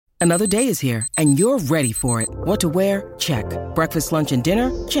Another day is here, and you're ready for it. What to wear? Check. Breakfast, lunch, and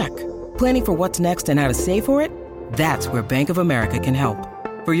dinner? Check. Planning for what's next and how to save for it? That's where Bank of America can help.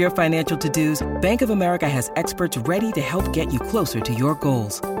 For your financial to-dos, Bank of America has experts ready to help get you closer to your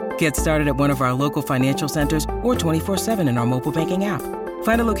goals. Get started at one of our local financial centers or 24/7 in our mobile banking app.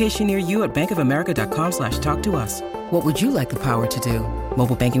 Find a location near you at bankofamerica.com/talktous. What would you like the power to do?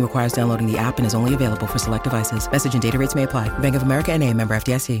 Mobile banking requires downloading the app and is only available for select devices. Message and data rates may apply. Bank of America N.A., member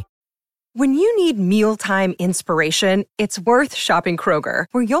FDIC. When you need mealtime inspiration, it's worth shopping Kroger,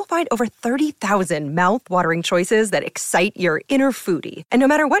 where you'll find over 30,000 mouth-watering choices that excite your inner foodie. And no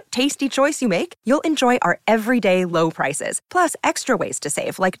matter what tasty choice you make, you'll enjoy our everyday low prices, plus extra ways to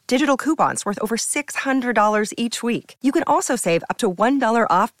save, like digital coupons worth over $600 each week. You can also save up to $1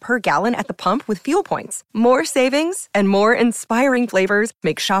 off per gallon at the pump with fuel points. More savings and more inspiring flavors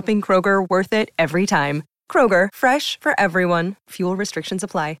make shopping Kroger worth it every time. Kroger, fresh for everyone. Fuel restrictions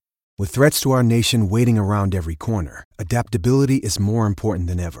apply. With threats to our nation waiting around every corner, adaptability is more important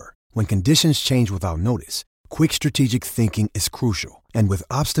than ever. When conditions change without notice, quick strategic thinking is crucial. And with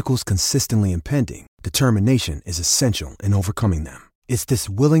obstacles consistently impending, determination is essential in overcoming them. It's this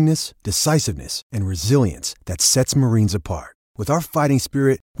willingness, decisiveness, and resilience that sets Marines apart. With our fighting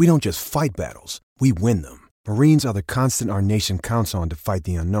spirit, we don't just fight battles, we win them. Marines are the constant our nation counts on to fight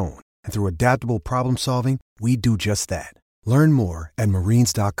the unknown. And through adaptable problem solving, we do just that. Learn more at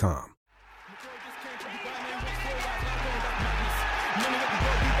marines.com.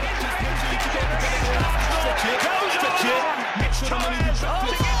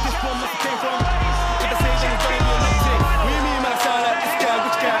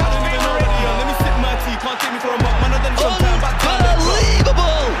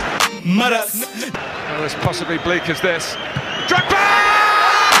 Well, as possibly bleak as this. Drogba!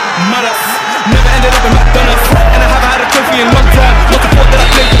 Never ended up in McDonald's, and I haven't had a trophy in a long time. Not the fault that I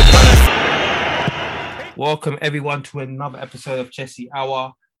played for the Gunners. Welcome everyone to another episode of Chessy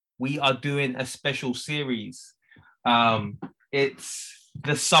Hour. We are doing a special series. It's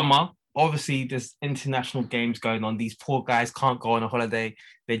the summer. Obviously, there's international games going on. These poor guys can't go on a holiday.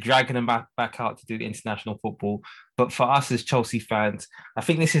 They're dragging them back out to do international football. But for us as Chelsea fans, I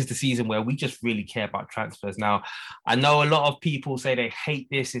think this is the season where we just really care about transfers. Now, I know a lot of people say they hate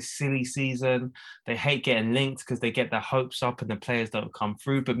this. It's silly season. They hate getting linked because they get their hopes up and the players don't come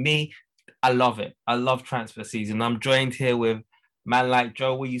through. But me, I love it. I love transfer season. I'm joined here with man like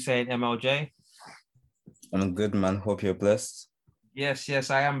Joe. What are you saying, MLJ? I'm good, man. Hope you're blessed. Yes,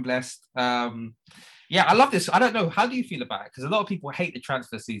 I am blessed. Yeah, I love this. I don't know. How do you feel about it? Because a lot of people hate the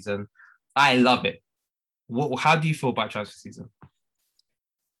transfer season. I love it. How do you feel about transfer season?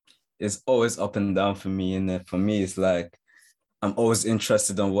 It's always up and down for me. And for me, it's like I'm always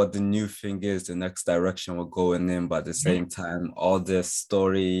interested in what the new thing is, the next direction we're going in. But at the same time, all the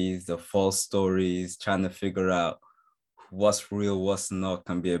stories, the false stories, trying to figure out what's real, what's not,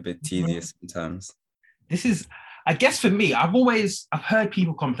 can be a bit tedious sometimes. This is... I guess for me, I've heard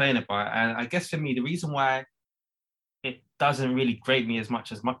people complain about it. And I guess for me, the reason why it doesn't really grate me as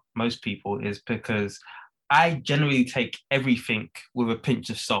much as most people is because I generally take everything with a pinch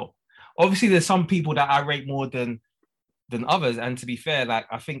of salt. Obviously, there's some people that I rate more than others. And to be fair, like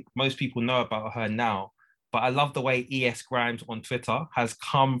I think most people know about her now. But I love the way ES Grimes on Twitter has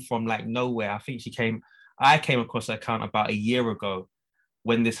come from like nowhere. I think I came across her account about a year ago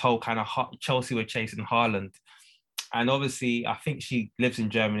when this whole kind of Chelsea were chasing Haaland. And obviously, I think she lives in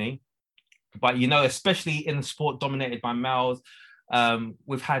Germany. But, you know, especially in the sport dominated by males,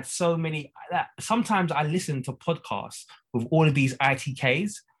 we've had so many... Sometimes I listen to podcasts with all of these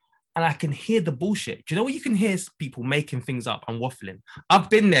ITKs and I can hear the bullshit. Do you know what you can hear? People making things up and waffling. I've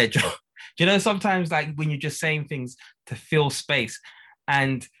been there, Joe. Do you know, sometimes like when you're just saying things to fill space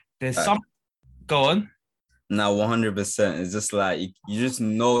and there's some... Go on. Now, 100%. It's just like, you just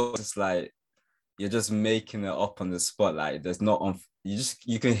know, it's like, you're just making it up on the spot. Like there's not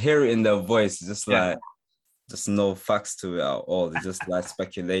you can hear it in their voice. It's just like just no facts to it at all. It's just like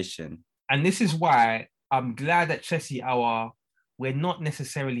speculation. And this is why I'm glad that Chessy Hour, we're not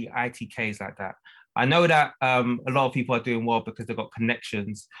necessarily ITKs like that. I know that a lot of people are doing well because they've got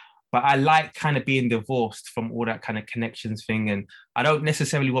connections, but I like kind of being divorced from all that kind of connections thing. And I don't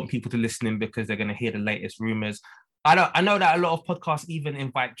necessarily want people to listen in because they're going to hear the latest rumors. I know that a lot of podcasts even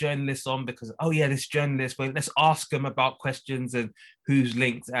invite journalists on because, oh yeah, this journalist, well, let's ask them about questions and who's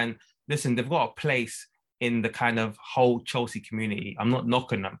linked. And listen, they've got a place in the kind of whole Chelsea community. I'm not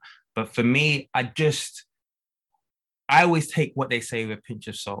knocking them. But for me, I always take what they say with a pinch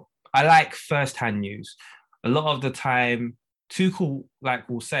of salt. I like first-hand news. A lot of the time, Tuchel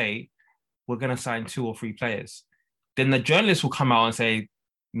will say, we're going to sign 2 or 3 players. Then the journalist will come out and say,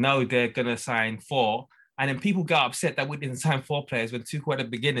 no, they're going to sign 4. And then people got upset that we didn't sign 4 players when Tuchel at the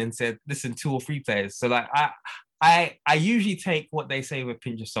beginning said, listen, 2 or 3 players. So like, I usually take what they say with a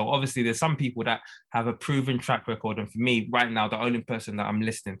pinch of salt. Obviously, there's some people that have a proven track record. And for me, right now, the only person that I'm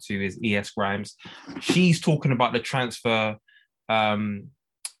listening to is ES Grimes. She's talking about the transfer,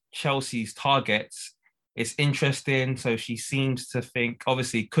 Chelsea's targets. It's interesting. So she seems to think,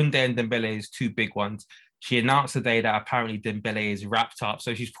 obviously, Koundé and Dembele is 2 big ones. She announced today that apparently Dembele is wrapped up.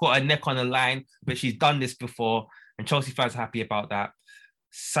 So she's put her neck on the line, but she's done this before. And Chelsea fans are happy about that.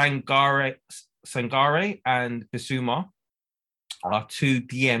 Sangare and Bissouma are 2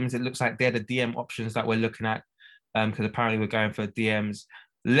 DMs. It looks like they're the DM options that we're looking at because apparently we're going for DMs.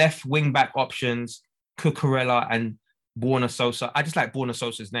 Left wing back options, Cucurella and Borna Sosa. I just like Borna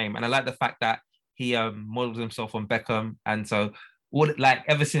Sosa's name. And I like the fact that he models himself on Beckham. And so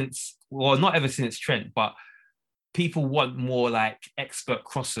ever since, well, not ever since Trent, but people want more like expert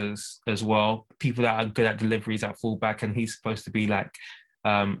crossers as well. People that are good at deliveries at fullback. And he's supposed to be like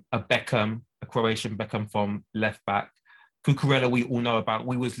a Beckham, a Croatian Beckham from left back. Cucurella, we all know about.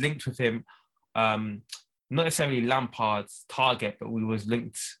 We was linked with him, not necessarily Lampard's target, but we was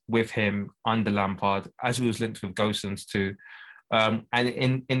linked with him under Lampard, as we was linked with Gosens too. And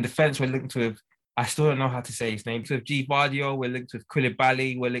in defence, we're linked with, I still don't know how to say his name. So with G Vardio, we're linked with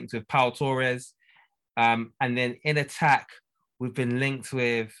Koulibaly, we're linked with Pau Torres. And then in attack, we've been linked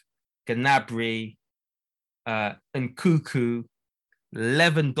with Gnabry, Nkunku,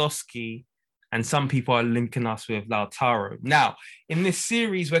 Lewandowski, and some people are linking us with Lautaro. Now, in this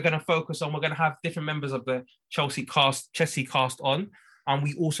series, we're going to have different members of the Chessy cast on, and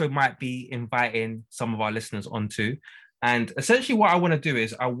we also might be inviting some of our listeners onto. And essentially what I want to do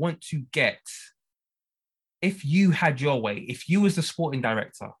is I want to get, if you had your way, if you was the sporting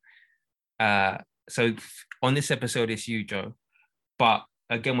director, so on this episode, it's you, Joe, but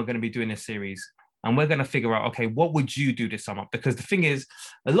again, we're going to be doing this series and we're going to figure out, okay, what would you do this summer? Because the thing is,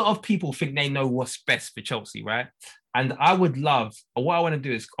 a lot of people think they know what's best for Chelsea, right? And I would love, what I want to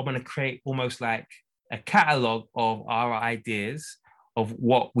do is I want to create almost like a catalogue of our ideas of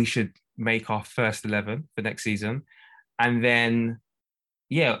what we should make our first 11 for next season. And then,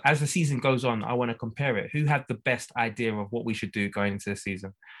 yeah, as the season goes on, I want to compare it. Who had the best idea of what we should do going into the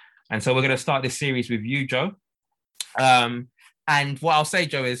season? And so we're going to start this series with you, Joe. And what I'll say,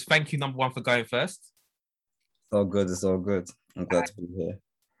 Joe, is thank you, number one, for going first. It's all good. It's all good. I'm glad to be here.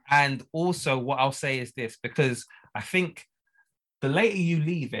 And also what I'll say is this, because I think the later you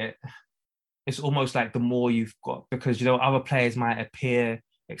leave it, it's almost like the more you've got, because, you know, other players might appear,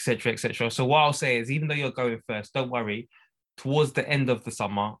 etc., etc. So what I'll say is, even though you're going first, don't worry. Towards the end of the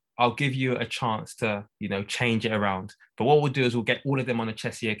summer, I'll give you a chance to, you know, change it around. But what we'll do is we'll get all of them on a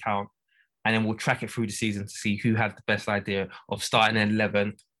Chessy account, and then we'll track it through the season to see who had the best idea of starting at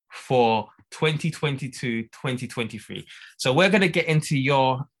 11 for 2022-2023. So we're going to get into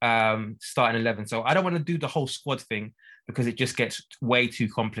your starting 11. So I don't want to do the whole squad thing because it just gets way too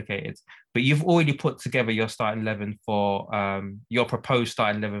complicated. But you've already put together your starting 11 for your proposed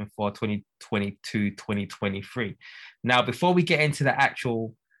starting 11 for 2022-2023. Now, before we get into the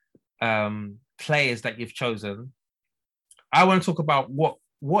actual players that you've chosen, I want to talk about what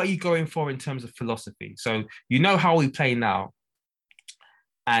are you going for in terms of philosophy? So you know how we play now.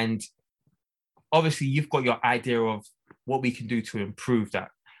 And obviously you've got your idea of what we can do to improve that.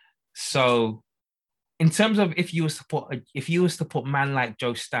 So in terms of if you was to put man like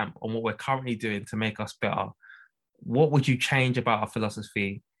Joe stamp on what we're currently doing to make us better, what would you change about our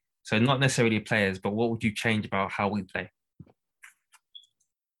philosophy? So not necessarily players, but what would you change about how we play?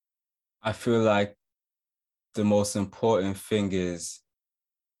 I feel like the most important thing is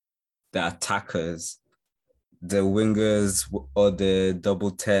the attackers, the wingers or the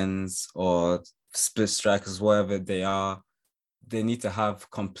double tens or split strikers, whatever they are, they need to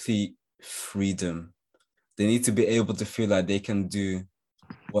have complete freedom. They need to be able to feel like they can do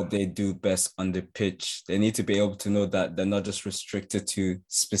what they do best on the pitch. They need to be able to know that they're not just restricted to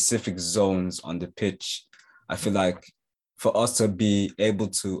specific zones on the pitch. I feel like for us to be able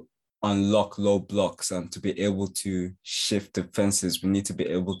to unlock low blocks and to be able to shift defenses, we need to be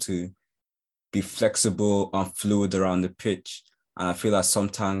able to be flexible and fluid around the pitch. And I feel like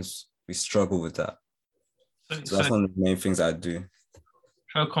sometimes we struggle with that. So that's one of the main things I do.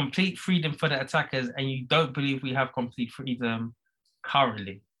 So complete freedom for the attackers, and you don't believe we have complete freedom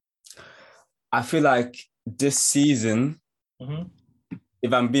currently? I feel like this season,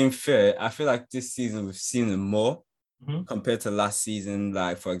 if I'm being fair, I feel like this season we've seen it more compared to last season.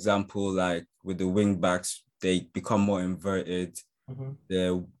 Like, for example, like with the wing backs, they become more inverted.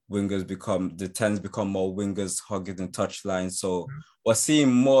 The tens become more wingers hugging the touchline. So we're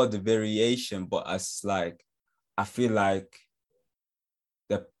seeing more of the variation, but as like, I feel like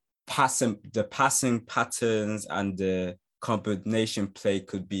the passing patterns and the combination play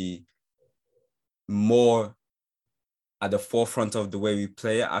could be more at the forefront of the way we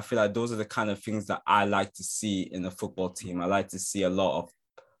play it. I feel like those are the kind of things that I like to see in a football team. I like to see a lot of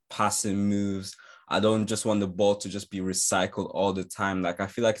passing moves. I don't just want the ball to just be recycled all the time. Like, I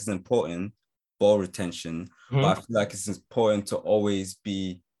feel like it's important, ball retention, but I feel like it's important to always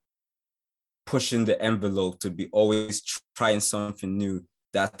be pushing the envelope, to be always trying something new.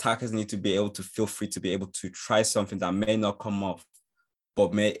 The attackers need to be able to feel free to be able to try something that may not come off,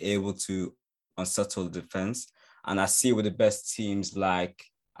 but may able to unsettle the defense. And I see with the best teams, like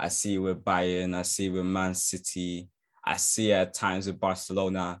I see with Bayern, I see with Man City, I see at times with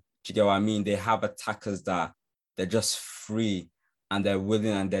Barcelona. Do you get what I mean? They have attackers that they're just free and they're willing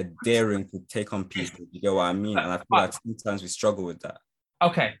and they're daring to take on people. Do you get what I mean? And I feel like sometimes we struggle with that.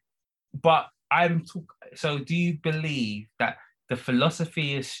 Okay, but so do you believe that the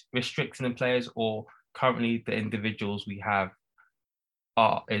philosophy is restricting the players, or currently the individuals we have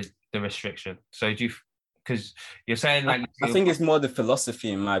is the restriction? So do you, because you're saying like I think it's more the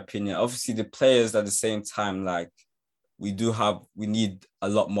philosophy, in my opinion. Obviously, the players at the same time, like we need a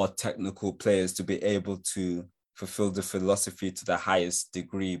lot more technical players to be able to fulfill the philosophy to the highest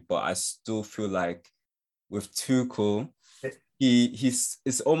degree. But I still feel like with Tuchel,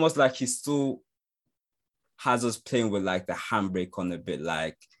 it's almost like he still has us playing with like the handbrake on a bit.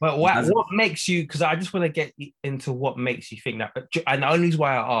 Like, but what makes you? Because I just want to get into what makes you think that. And the only reason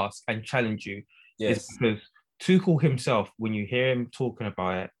why I ask and challenge you is because Tuchel himself, when you hear him talking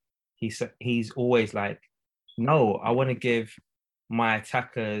about it, he's always like, no, I want to give my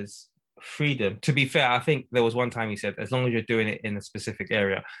attackers freedom. To be fair, I think there was one time he said, as long as you're doing it in a specific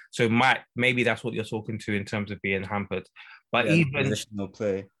area. So maybe that's what you're talking to in terms of being hampered. But even positional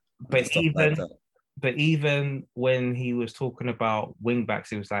play, but even when he was talking about wing backs,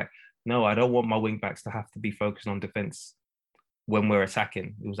 he was like, no, I don't want my wing backs to have to be focused on defense when we're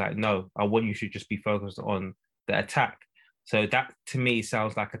attacking. It was like, no, I want you to just be focused on the attack. So that to me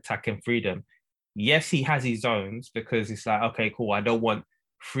sounds like attacking freedom. Yes, he has his zones because it's like, okay, cool, I don't want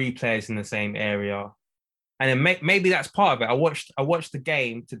 3 players in the same area. And then maybe that's part of it. I watched the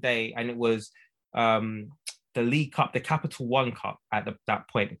game today, and it was the League Cup, the Capital One Cup at that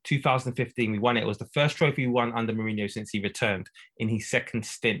point, 2015. We won it. It was the first trophy we won under Mourinho since he returned in his second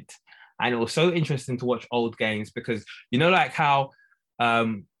stint. And it was so interesting to watch old games because, you know, like how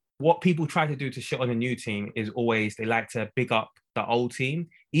what people try to do to shit on a new team is always they like to big up the old team,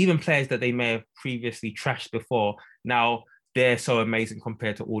 even players that they may have previously trashed before. Now they're so amazing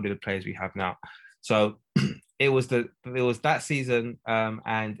compared to all of the players we have now. So it was that season,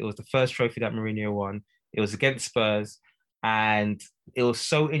 and it was the first trophy that Mourinho won. It was against Spurs, and it was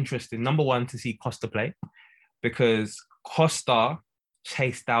so interesting. Number one, to see Costa play, because Costa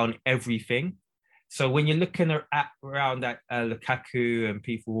chased down everything. So when you're looking around at Lukaku and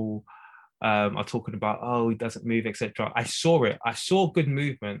people are talking about, oh, he doesn't move, etc. I saw it. I saw good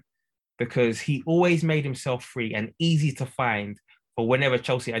movement because he always made himself free and easy to find for whenever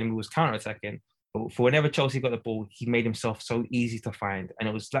Chelsea enemy was counter-attacking. But for whenever Chelsea got the ball, he made himself so easy to find. And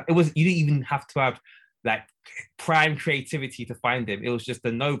you didn't even have to have like prime creativity to find him. It was just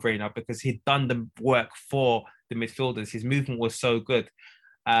a no-brainer because he'd done the work for the midfielders. His movement was so good.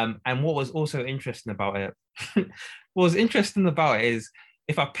 And what was also interesting about it, is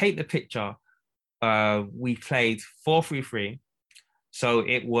if I paint the picture, we played 4-3-3. So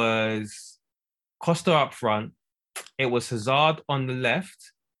it was Costa up front. It was Hazard on the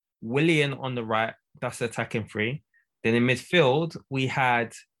left, Willian on the right. That's the attacking three. Then in midfield, we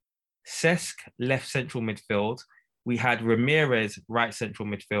had Cesc left central midfield. We had Ramirez right central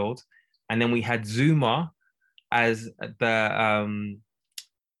midfield. And then we had Zuma as the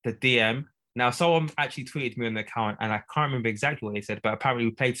DM. Now, someone actually tweeted me on the account, and I can't remember exactly what they said, but apparently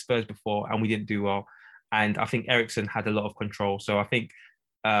we played Spurs before and we didn't do well. And I think Eriksen had a lot of control. So I think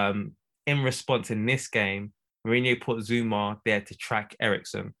in response in this game, Mourinho put Zuma there to track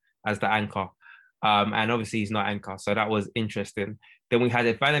Eriksen as the anchor. And obviously he's not anchor. So that was interesting. Then we had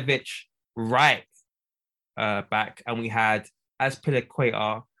Ivanovic right back, and we had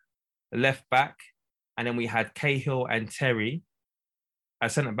Azpilicueta left back. And then we had Cahill and Terry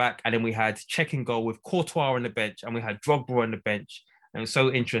as centre back. And then we had Cech in goal with Courtois on the bench, and we had Drogba on the bench. And it was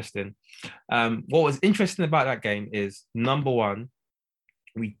so interesting. What was interesting about that game is, number one,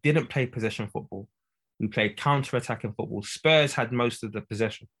 we didn't play possession football. We played counter-attacking football. Spurs had most of the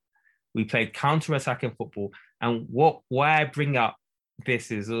possession. We played counter-attacking football. And why I bring up this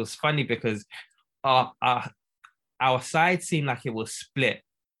is, it was funny because I our side seemed like it was split,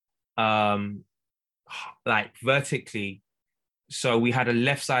 like vertically. So we had a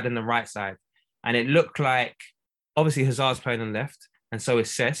left side and the right side, and it looked like obviously Hazard's playing on the left, and so is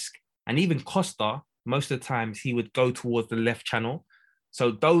Cesc, and even Costa. Most of the times he would go towards the left channel.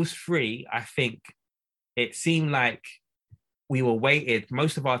 So those three, I think, it seemed like we were weighted.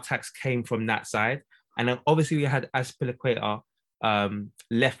 Most of our attacks came from that side, and then obviously we had Azpilicueta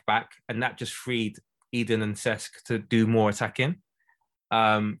left back, and that just freed Eden and Cesc to do more attacking.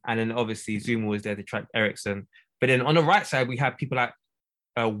 And then obviously Zuma was there to track Ericsson. But then on the right side, we had people like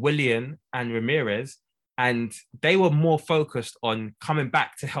Willian and Ramirez, and they were more focused on coming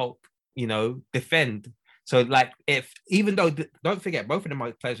back to help, defend. So like even though, don't forget, both of them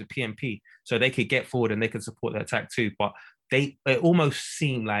are players with PMP, so they could get forward and they could support the attack too. But it almost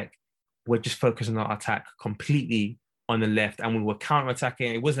seemed like we're just focusing on our attack completely on the left, and we were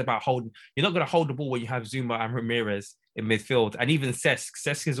counter-attacking. It wasn't about holding. You're not going to hold the ball when you have Zuma and Ramirez in midfield, and even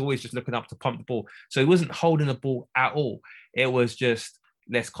Cesc is always just looking up to pump the ball. So he wasn't holding the ball at all. It was just,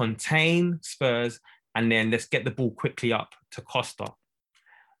 let's contain Spurs, and then let's get the ball quickly up to Costa.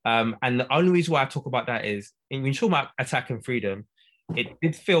 And the only reason why I talk about that is, when you talk about attack and freedom, it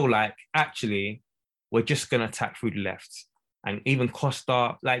did feel like actually we're just going to attack through the left. And even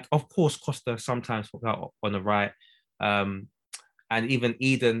Costa, like, of course, Costa sometimes out on the right. And even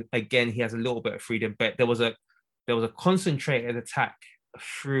Eden, again, he has a little bit of freedom, but there was a concentrated attack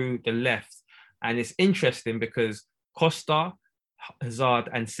through the left. And it's interesting because Costa, Hazard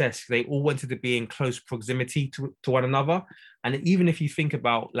and Cesc, they all wanted to be in close proximity to one another. And even if you think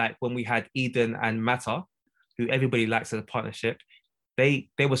about like when we had Eden and Mata, who everybody likes as a partnership, they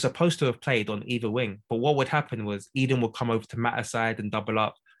were supposed to have played on either wing. But what would happen was Eden would come over to Mata's side and double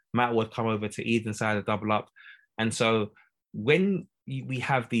up. Mata would come over to Eden's side and double up. And so when we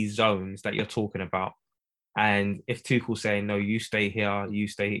have these zones that you're talking about, and if Tuchel's saying, no, you stay here,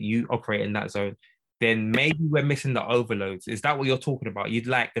 you operate in that zone, then maybe we're missing the overloads. Is that what you're talking about? You'd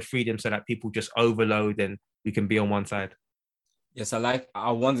like the freedom so that people just overload and we can be on one side? Yes,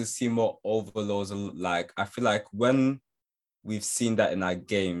 I want to see more overloads. Like, I feel like when we've seen that in our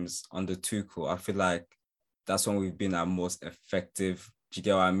games under Tuchel, I feel like that's when we've been our most effective. Do you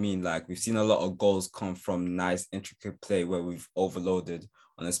get what I mean? Like, we've seen a lot of goals come from nice, intricate play where we've overloaded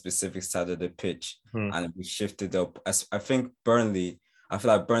on a specific side of the pitch and we shifted up. I think Burnley, I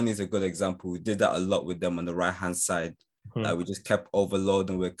feel like Burnley is a good example. We did that a lot with them on the right-hand side. Like, we just kept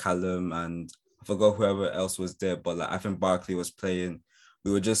overloading with Callum, and I forgot whoever else was there, but like I think Barkley was playing.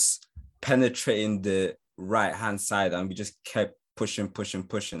 We were just penetrating the right-hand side, and we just kept pushing,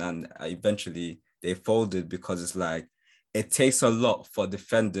 and eventually they folded, because it's like, it takes a lot for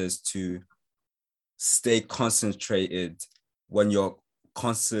defenders to stay concentrated when you're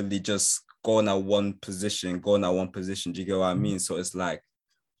constantly just going at one position. Do you get what I mean? So it's like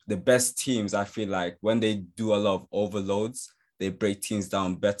the best teams, I feel like when they do a lot of overloads, they break teams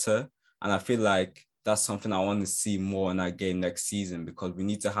down better. And I feel like that's something I want to see more in our game next season, because we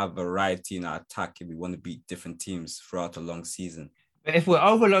need to have variety in our attack if we want to beat different teams throughout a long season. But if we're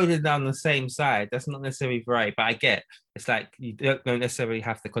overloaded down the same side, that's not necessarily right. But I get, it's like you don't necessarily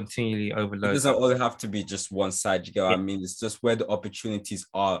have to continually overload. It doesn't only have to be just one side. You get what I mean? It's just where the opportunities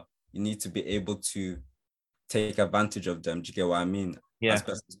are. You need to be able to take advantage of them. Do you get what I mean? Yeah. As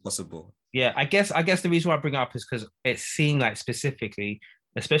best as possible. Yeah, I guess the reason why I bring it up is because it seemed like specifically,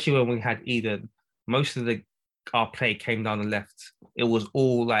 especially when we had Eden, most of our play came down the left. It was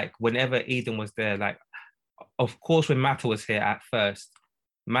all like whenever Eden was there, like, of course, when Mata was here at first,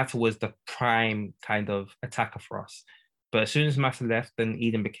 Mata was the prime kind of attacker for us. But as soon as Mata left, then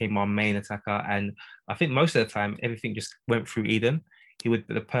Eden became our main attacker. And I think most of the time, everything just went through Eden. He would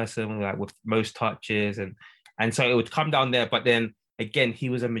be the person like with most touches. And so it would come down there. But then again, he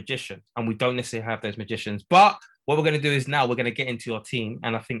was a magician, and we don't necessarily have those magicians. But what we're going to do is now we're going to get into your team.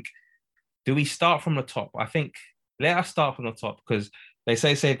 And I think, do we start from the top? I think let us start from the top, because they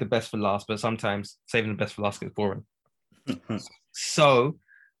say save the best for last, but sometimes saving the best for last gets boring. So,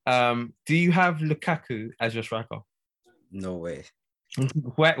 do you have Lukaku as your striker? No way.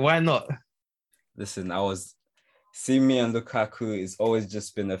 Why not? Listen, seeing me and Lukaku, it's always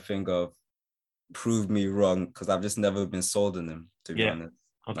just been a thing of prove me wrong, because I've just never been sold on him, to be honest.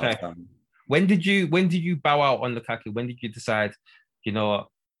 Okay. When did you bow out on Lukaku? When did you decide, you know what,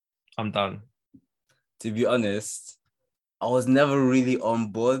 I'm done? To be honest, I was never really on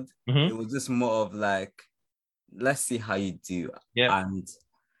board. Mm-hmm. It was just more of like, let's see how you do. Yeah. And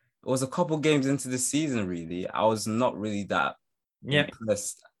it was a couple games into the season, really. I was not really that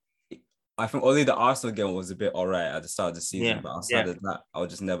impressed. I think only the Arsenal game was a bit all right at the start of the season, but outside of that, I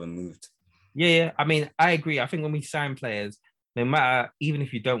was just never moved. Yeah. I mean, I agree. I think when we sign players, no matter, even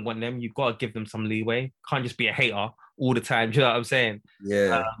if you don't want them, you've got to give them some leeway. Can't just be a hater all the time. Do you know what I'm saying?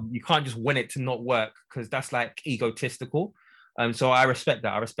 Yeah. You can't just want it to not work because that's like egotistical. So I respect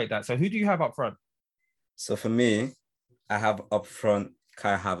that. I respect that. So who do you have up front? So for me, I have up front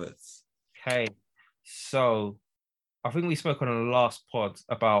Kai Havertz. Okay. So I think we spoke on the last pod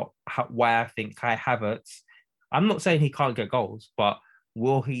about why I think Kai Havertz. I'm not saying he can't get goals, but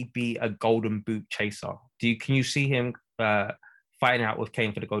will he be a golden boot chaser? Can you see him fighting out with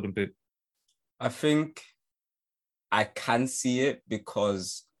Kane for the golden boot? I think I can see it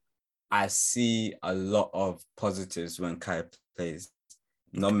because I see a lot of positives when Kai plays,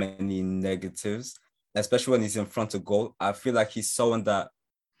 not many negatives, especially when he's in front of goal. I feel like he's someone that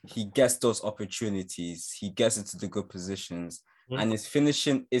he gets those opportunities, he gets into the good positions, and his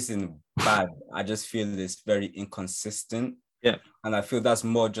finishing isn't bad. I just feel it's very inconsistent. Yeah. And I feel that's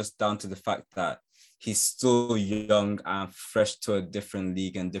more just down to the fact that he's still young and fresh to a different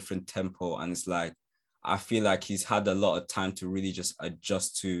league and different tempo. And it's like, I feel like he's had a lot of time to really just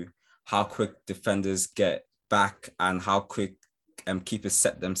adjust to how quick defenders get back and how quick keepers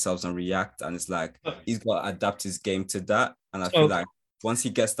set themselves and react. And it's like, he's got to adapt his game to that. And I feel like once he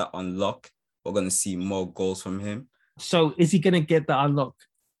gets that unlock, we're going to see more goals from him. So is he going to get that unlock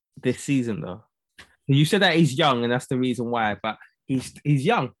this season, though? You said that he's young, and that's the reason why. But he's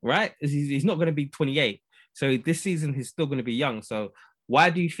young, right? He's not going to be 28. So this season, he's still going to be young. So why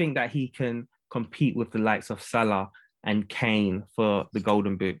do you think that he can compete with the likes of Salah and Kane for the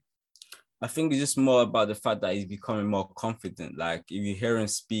Golden Boot? I think it's just more about the fact that he's becoming more confident. Like, if you hear him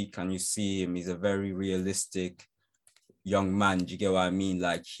speak and you see him, he's a very realistic young man. Do you get what I mean?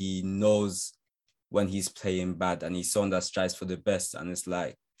 Like, he knows when he's playing bad, and he's someone that strives for the best. And it's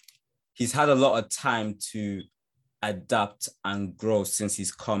like, he's had a lot of time to adapt and grow since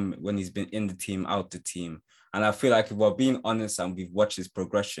when he's been in the team, out the team. And I feel like if we're being honest and we've watched his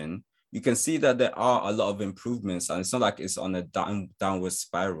progression, you can see that there are a lot of improvements, and it's not like it's on a downward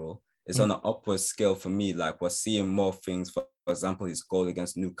spiral. It's on an upward scale for me. Like, we're seeing more things. For example, his goal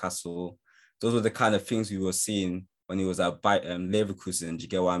against Newcastle. Those were the kind of things we were seeing when he was at Leverkusen. Do you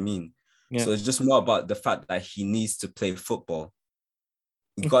get what I mean? Yeah. So it's just more about the fact that he needs to play football.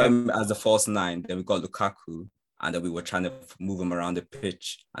 We got him as a false nine, then we got Lukaku, and then we were trying to move him around the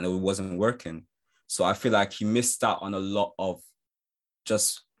pitch, and it wasn't working. So I feel like he missed out on a lot of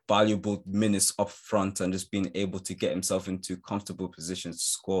just valuable minutes up front and just being able to get himself into comfortable positions to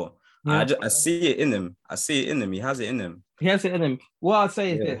score. Yeah. I see it in him. I see it in him. He has it in him. He has it in him. What I'll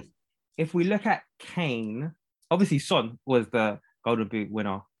say is this. If we look at Kane, obviously Son was the Golden Boot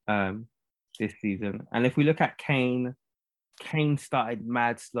winner this season. And if we look at Kane started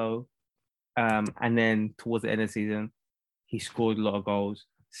mad slow. And then towards the end of the season, he scored a lot of goals.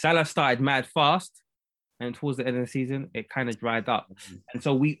 Salah started mad fast. And towards the end of the season, it kind of dried up. And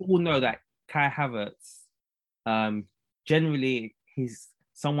so we all know that Kai Havertz, generally, he's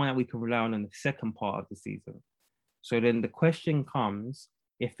someone that we can rely on in the second part of the season. So then the question comes,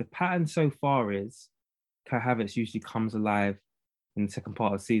 if the pattern so far is Kai Havertz usually comes alive in the second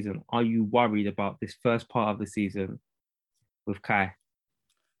part of the season, are you worried about this first part of the season with Kai?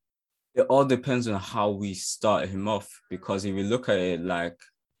 It all depends on how we start him off, because if you look at it, like,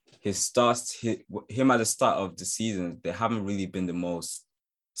 him at the start of the season, they haven't really been the most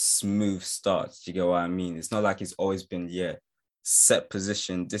smooth starts. Do you get what I mean? It's not like he's always been, set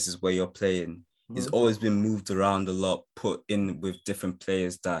position, this is where you're playing. He's always been moved around a lot, put in with different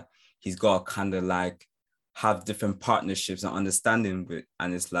players that he's got to kind of like have different partnerships and understanding with.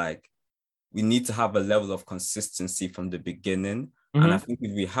 And it's like, we need to have a level of consistency from the beginning. And I think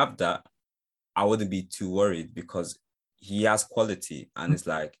if we have that, I wouldn't be too worried, because he has quality. And it's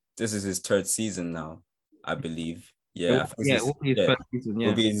like, this is his third season now, I believe. It will be his first season, It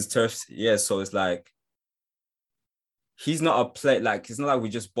will be his third. Yeah, so it's like, he's not a player, like, it's not like we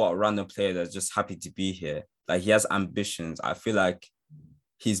just bought a random player that's just happy to be here. Like, he has ambitions. I feel like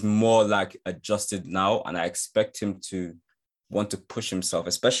he's more like adjusted now, and I expect him to want to push himself,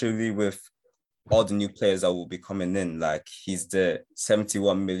 especially with all the new players that will be coming in. Like, he's the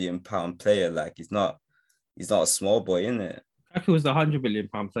 71 million pound player. Like, he's not a small boy, innit? Lukaku was the 100 million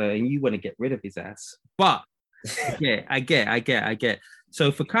pound player, and you want to get rid of his ass. But I get.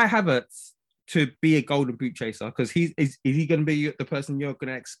 So for Kai Havertz to be a golden boot chaser, because is he going to be the person you're going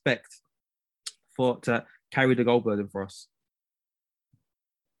to expect to carry the goal burden for us?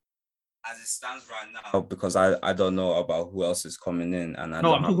 As it stands right now, because I don't know about who else is coming in, and I'm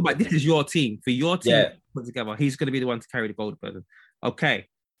talking about this is your team. For your team to put together, he's going to be the one to carry the goal burden. Okay.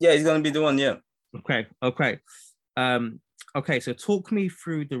 Yeah, he's going to be the one. Yeah. Okay. Okay, so talk me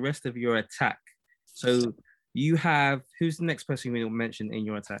through the rest of your attack. So you have, who's the next person you will mention in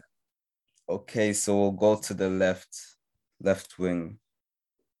your attack? Okay, so we'll go to the left wing.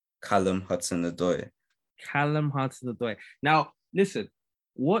 Callum Hudson-Odoi. Callum Hudson-Odoi. Now, listen,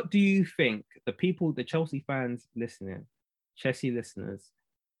 what do you think the Chelsea fans listening, Chessy listeners,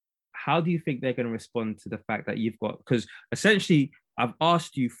 how do you think they're going to respond to the fact that you've got, because essentially I've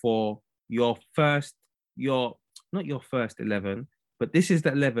asked you for not your first 11, but this is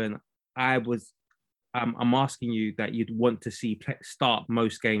the 11 I'm asking you that you'd want to see start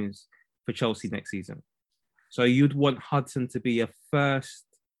most games for Chelsea next season. So you'd want Hudson to be a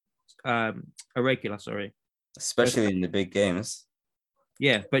regular, sorry. Especially in the big games.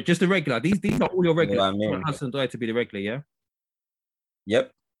 Yeah, but just a regular. These are all your regulars. You know what I mean? You want Hudson-Odoi to be the regular, yeah?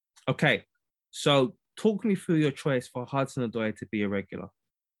 Yep. Okay, so talk me through your choice for Hudson-Odoi to be a regular.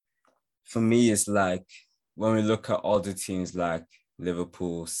 For me, it's like when we look at all the teams like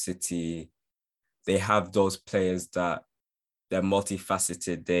Liverpool, City, they have those players that they're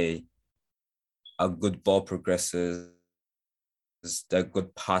multifaceted. They are good ball progressors. They're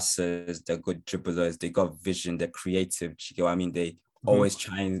good passers. They're good dribblers. They got vision. They're creative. You get what I mean? They always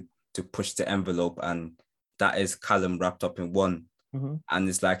trying to push the envelope, and that is Callum wrapped up in one. And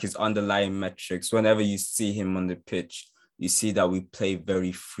it's like his underlying metrics. Whenever you see him on the pitch, you see that we play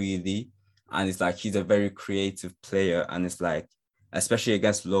very freely, and it's like he's a very creative player. And it's like, especially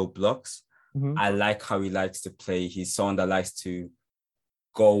against low blocks, I like how he likes to play. He's someone that likes to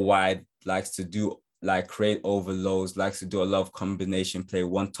go wide, likes to do create overloads, likes to do a lot of combination play,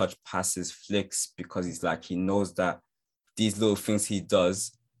 one-touch passes, flicks, because he's like, he knows that these little things he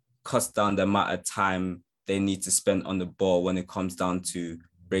does cuts down the amount of time they need to spend on the ball when it comes down to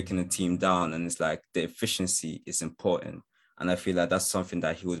breaking the team down. And it's like the efficiency is important. And I feel like that's something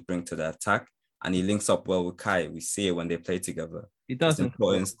that he would bring to the attack. And he links up well with Kai. We see it when they play together. He does.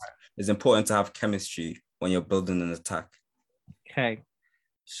 It's important to have chemistry when you're building an attack. Okay.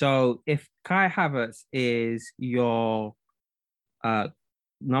 So if Kai Havertz is your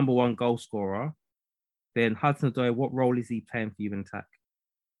number one goal scorer, then Hudson-Odoi, what role is he playing for you in attack?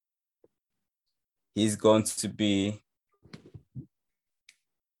 He's going to be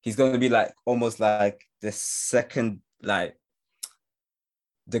like almost like the second, like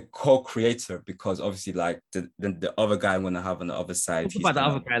the co-creator, because obviously like the other guy I'm going to have on the other side. Talk about the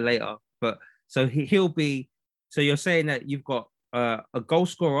other guy later, but so he'll be. So you're saying that you've got a goal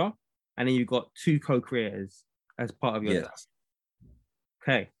scorer and then you've got two co-creators as part of your attack.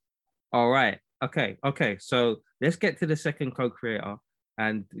 Okay. All right. Okay. So let's get to the second co-creator.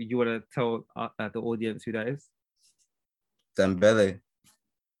 And you want to tell the audience who that is? Dembele.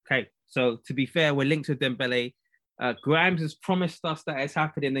 Okay. So to be fair, we're linked with Dembele. Grimes has promised us that it's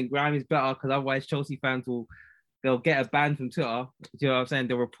happening, and Grimes is better because otherwise Chelsea fans they'll get a ban from Twitter. Do you know what I'm saying?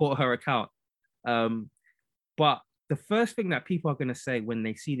 They'll report her account. But the first thing that people are going to say when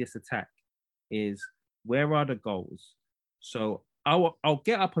they see this attack is, where are the goals? So I'll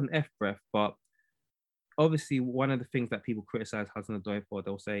get up on F-Breath, but obviously one of the things that people criticize Hudson-Odoi for,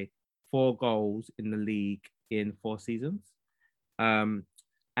 they'll say 4 goals in the league in 4 seasons. And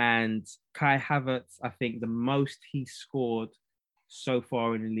Kai Havertz, I think the most he scored so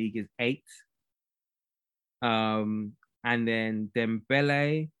far in the league is 8. And then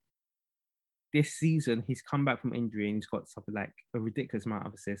Dembele, this season, he's come back from injury and he's got something like a ridiculous amount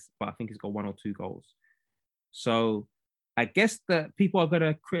of assists, but I think he's got 1 or 2 goals. So I guess that people are going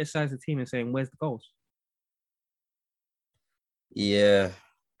to criticize the team and saying, where's the goals? Yeah.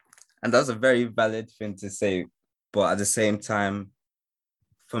 And that's a very valid thing to say. But at the same time,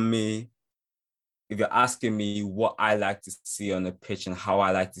 for me, if you're asking me what I like to see on the pitch and how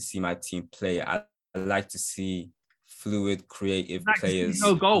I like to see my team play, I like to see fluid, creative players.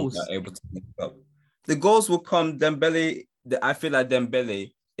 No goals. That are able to make up. The goals will come. Dembele, I feel like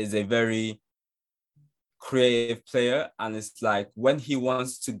Dembele is a very creative player, and it's like when he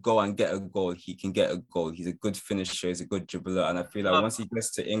wants to go and get a goal, he can get a goal. He's a good finisher, he's a good dribbler, and I feel like once he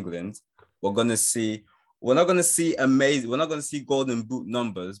gets to England, we're not going to see amazing, we're not going to see golden boot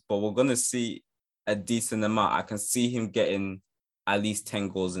numbers, but we're going to see a decent amount. I can see him getting at least 10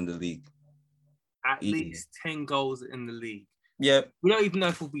 goals in the league. At least 10 goals in the league. Yeah. We don't even know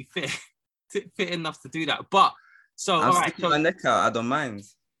if we'll be fit enough to do that. But so I'm sticking my neck out. I don't mind.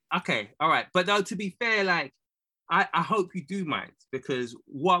 Okay, all right. But though, to be fair, like I hope you do mind, because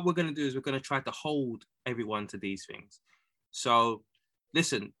what we're gonna do is we're gonna try to hold everyone to these things. So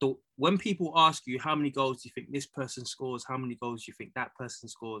listen, when people ask you how many goals do you think this person scores, how many goals do you think that person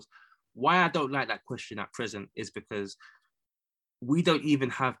scores, why I don't like that question at present is because we don't even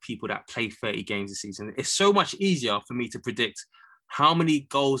have people that play 30 games this season. It's so much easier for me to predict how many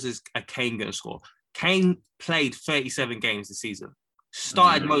goals is a Kane going to score. Kane played 37 games this season,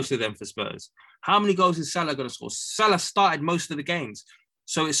 started most of them for Spurs. How many goals is Salah going to score? Salah started most of the games.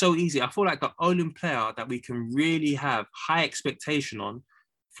 So it's so easy. I feel like the only player that we can really have high expectation on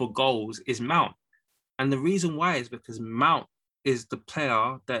for goals is Mount. And the reason why is because Mount is the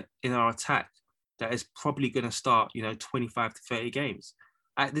player that in our attack that is probably going to start, 25 to 30 games.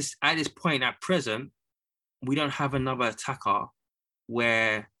 At this point, at present, we don't have another attacker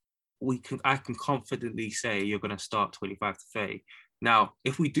where I can confidently say you're going to start 25 to 30. Now,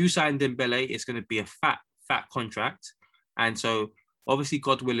 if we do sign Dembele, it's going to be a fat contract. And so obviously,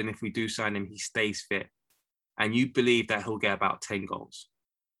 God willing, if we do sign him, he stays fit. And you believe that he'll get about 10 goals.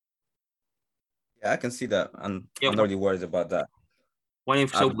 Yeah, I can see that. I'm not really worried about that. I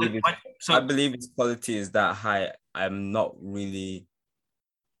believe his quality is that high. I'm not really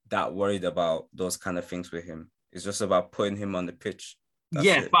that worried about those kind of things with him. It's just about putting him on the pitch. That's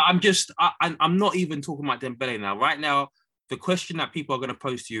it. But I'm not even talking about Dembele now. Right now, the question that people are going to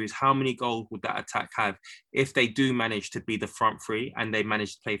pose to you is how many goals would that attack have if they do manage to be the front three and they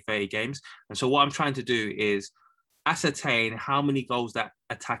manage to play 30 games? And so what I'm trying to do is ascertain how many goals that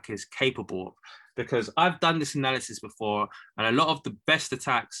attack is capable of. Because I've done this analysis before, and a lot of the best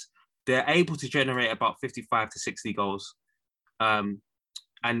attacks, they're able to generate about 55 to 60 goals. And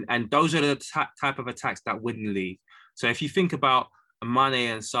those are the type of attacks that win the league. So if you think about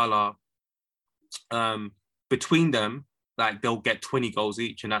Mane and Salah, between them, like they'll get 20 goals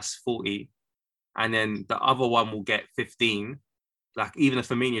each, and that's 40. And then the other one will get 15. Like even if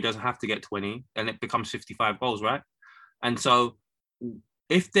Firmino doesn't have to get 20, then it becomes 55 goals, right? And so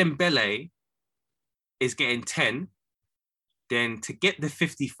if Dembele is getting 10, then to get the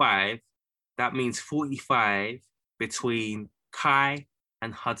 55, that means 45 between Kai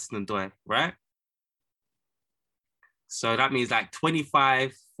and Hudson-Odoi, right? So that means like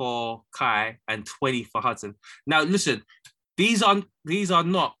 25 for Kai and 20 for Hudson. Now, listen, these are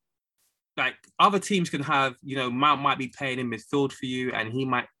not like other teams can have, Mount might be playing in midfield for you and he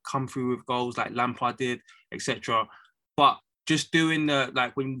might come through with goals like Lampard did, etc. But just doing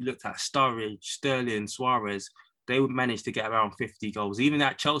when you looked at Sturridge, Sterling, Suarez, they would manage to get around 50 goals. Even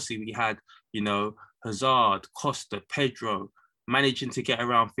at Chelsea, we had, Hazard, Costa, Pedro, managing to get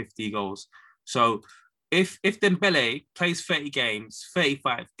around 50 goals. So if Dembele plays 30 games,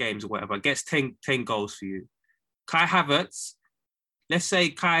 35 games or whatever, gets 10 goals for you, Kai Havertz, let's say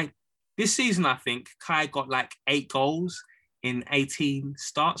Kai, this season, I think Kai got like 8 goals in 18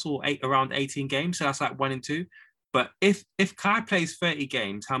 starts or around 18 games. So that's like 1 and 2. But if Kai plays 30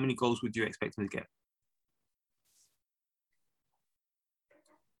 games, how many goals would you expect him to get?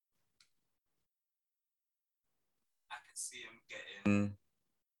 I can see him getting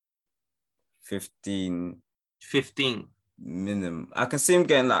 15. 15. Minimum. I can see him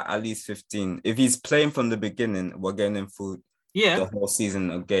getting like at least 15. If he's playing from the beginning, we're getting him through the whole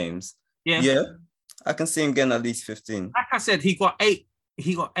season of games. Yeah. I can see him getting at least 15. Like I said, he got 8.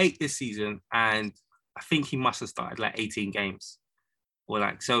 He got 8 this season, and I think he must have started like 18 games, or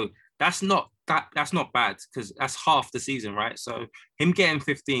like so. That's not bad because that's half the season, right? So him getting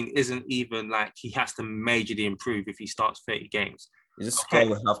 15 isn't even like he has to majorly improve if he starts 30 games. You just got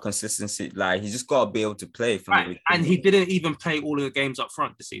to have consistency. Like, he just got to be able to play. And he didn't even play all of the games up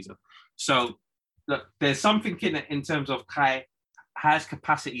front this season. So, look, there's something in terms of Kai has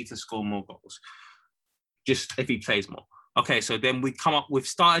capacity to score more goals, just if he plays more. Okay, so then we've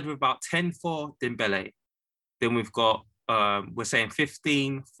started with about 10 for Dembele. Then we've got, we're saying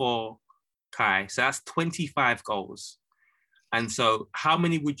 15 for Kai. So that's 25 goals. And so how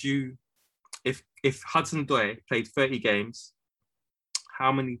many would you, if Hudson-Odoi played 30 games,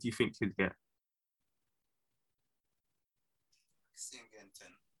 how many do you think he'd get? See him getting 10.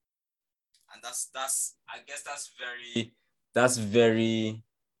 And I guess that's very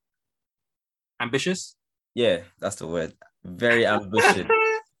ambitious? Yeah, that's the word. Very ambitious.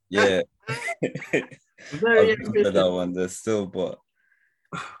 Yeah. Very ambitious. That one there's still, but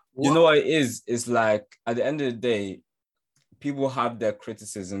you know what it is? It's like at the end of the day, people have their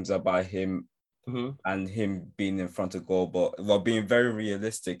criticisms about him and him being in front of goal, but being very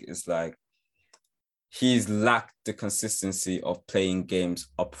realistic, it's like he's lacked the consistency of playing games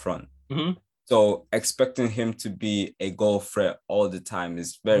up front. So expecting him to be a goal threat all the time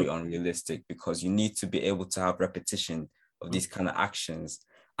is very unrealistic, because you need to be able to have repetition of these kind of actions.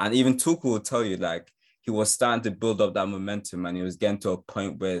 And even Tuchel will tell you, like, he was starting to build up that momentum, and he was getting to a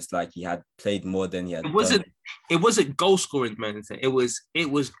point where it's like he had played more than he had done. It wasn't goal scoring momentum. It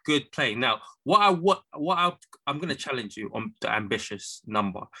was good play. Now, I'm going to challenge you on the ambitious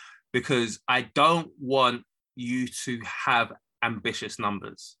number, because I don't want you to have ambitious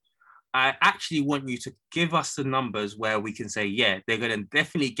numbers. I actually want you to give us the numbers where we can say, yeah, they're going to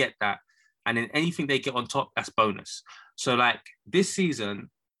definitely get that. And then anything they get on top, that's bonus. So like this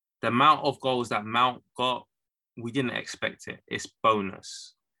season, the amount of goals that Mount got, we didn't expect it. It's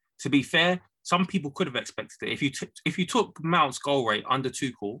bonus. To be fair, some people could have expected it. If you took Mount's goal rate under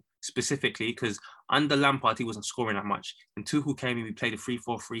Tuchel specifically, because under Lampard, he wasn't scoring that much. And Tuchel came in, we played a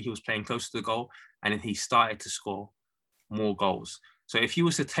 3-4-3. He was playing close to the goal, and then he started to score more goals. So if you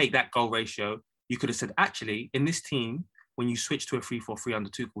was to take that goal ratio, you could have said, actually, in this team, when you switch to a 3-4-3 under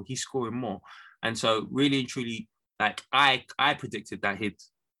Tuchel, he's scoring more. And so really and truly, like I predicted that he'd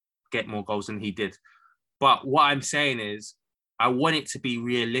get more goals than he did. But what I'm saying is, I want it to be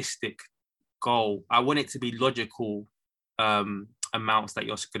realistic goal. I want it to be logical amounts that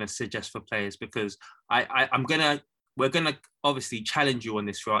you're going to suggest for players, because we're gonna obviously challenge you on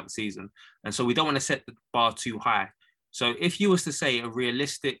this throughout the season, and so we don't want to set the bar too high. So if you was to say a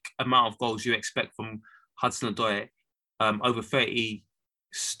realistic amount of goals you expect from Hudson-Odoi over 30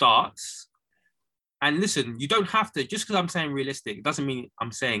 starts, and listen, you don't have to, just because I'm saying realistic, it doesn't mean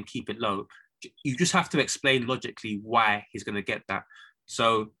I'm saying keep it low. You just have to explain logically why he's going to get that.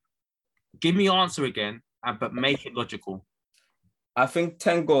 So give me your answer again, but make it logical. I think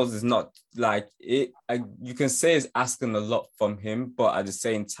 10 goals is not like it. You can say it's asking a lot from him, but at the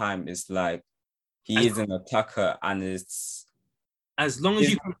same time, it's like he is an attacker, and it's as long as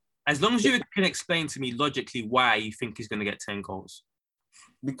you can explain to me logically why you think he's going to get 10 goals.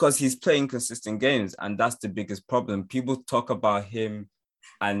 Because he's playing consistent games, and that's the biggest problem. People talk about him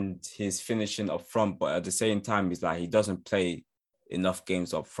and his finishing up front, but at the same time, it's like he doesn't play enough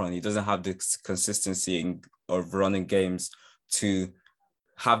games up front. He doesn't have the consistency of running games to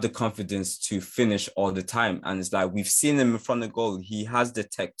have the confidence to finish all the time. And it's like, we've seen him in front of goal. He has the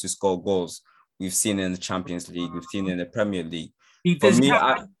tech to score goals. We've seen it in the Champions League. We've seen it in the Premier League.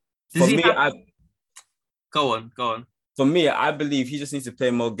 Go on. For me, I believe he just needs to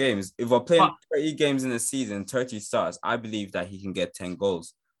play more games. If we're playing 30 games in a season, 30 starts, I believe that he can get 10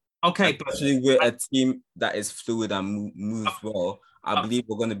 goals. Okay. Especially with a team that is fluid and moves well, I believe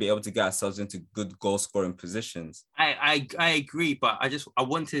we're going to be able to get ourselves into good goal-scoring positions. I agree, but I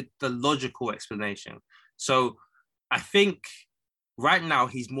wanted the logical explanation. So I think right now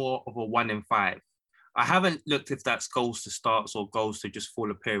he's more of a 1 in 5. I haven't looked if that's goals to starts or goals to just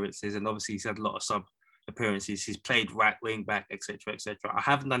full appearances, and obviously he's had a lot of sub appearances. He's played right wing back, etc., etc. I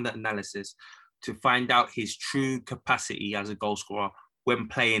haven't done that analysis to find out his true capacity as a goal scorer when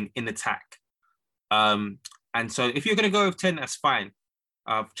playing in attack. And so if you're going to go with 10, that's fine.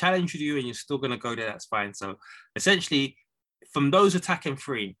 I've challenged you and you're still going to go there, that's fine. So essentially, from those attacking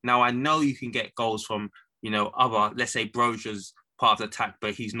three, now I know you can get goals from, other, let's say Broja's part of the attack,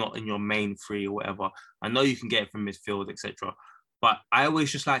 but he's not in your main three or whatever. I know you can get it from midfield, etc. But I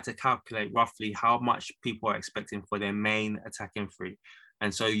always just like to calculate roughly how much people are expecting for their main attacking three.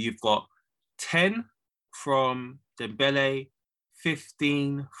 And so you've got 10 from Dembele,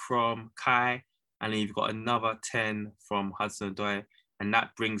 15 from Kai, and then you've got another 10 from Hudson-Odoi, and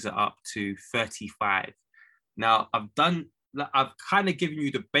that brings it up to 35. Now, I've kind of given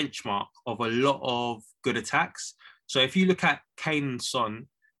you the benchmark of a lot of good attacks. So if you look at Kane and Son,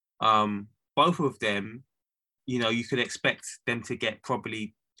 both of them, you could expect them to get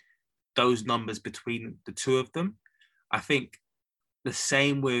probably those numbers between the two of them. I think the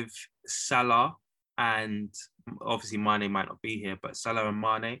same with Salah, and obviously Mane might not be here, but Salah and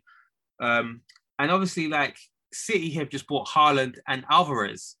Mane. And obviously, like, City have just bought Haaland and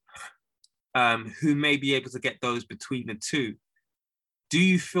Alvarez, who may be able to get those between the two. Do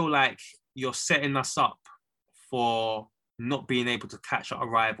you feel like you're setting us up for not being able to catch our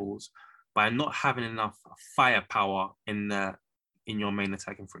rivals by not having enough firepower in your main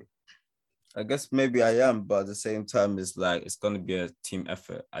attacking three? I guess maybe I am, but at the same time, it's like it's going to be a team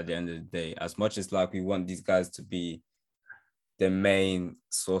effort at the end of the day. As much as like we want these guys to be the main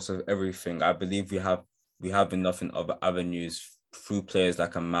source of everything, I believe we have enough in other avenues through players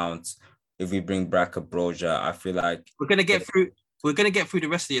like a Mount. If we bring back a Broja, I feel like we're gonna get through the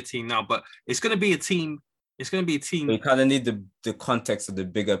rest of your team now, but it's gonna be a team. It's going to be a team. You kind of need the context of the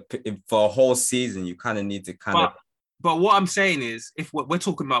bigger for a whole season. You kind of need to But what I'm saying is, if we're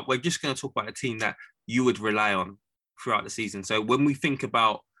talking about, we're just going to talk about a team that you would rely on throughout the season. So when we think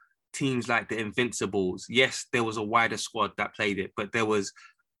about teams like the Invincibles, yes, there was a wider squad that played it, but there was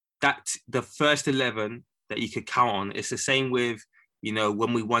that the first 11 that you could count on. It's the same with,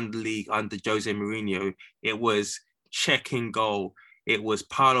 when we won the league under Jose Mourinho, it was Cech in goal. It was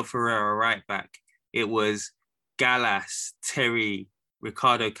Paulo Ferreira right back. It was Gallas, Terry,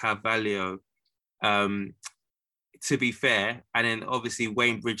 Ricardo Carvalho, to be fair. And then obviously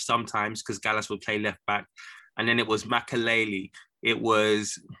Wayne Bridge sometimes, because Gallas would play left back. And then it was Makelele. It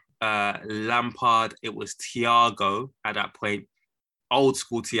was Lampard. It was Thiago at that point. Old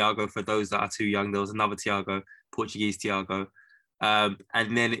school Thiago, for those that are too young. There was another Thiago, Portuguese Thiago.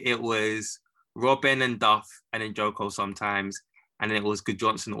 And then it was Robin and Duff, and then Joko sometimes. And then it was Good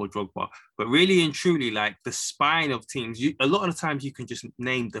Johnson or Drogba. But really and truly, like the spine of teams, a lot of the times you can just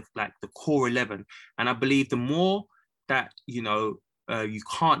name the core 11. And I believe the more that, you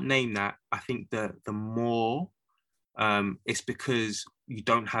can't name that, I think the more it's because you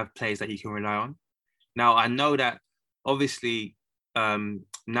don't have players that you can rely on. Now, I know that obviously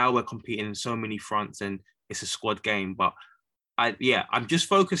now we're competing in so many fronts and it's a squad game, but I'm just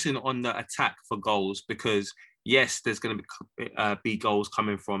focusing on the attack for goals because yes, there's going to be goals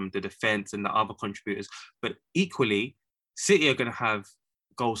coming from the defense and the other contributors, but equally, City are going to have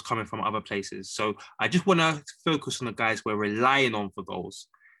goals coming from other places. So I just want to focus on the guys we're relying on for goals,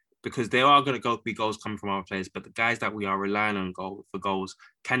 because there are going to be goals coming from other players, but the guys that we are relying on for goals,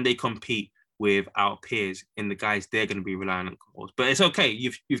 can they compete with our peers in the guys they're going to be relying on goals? But it's okay.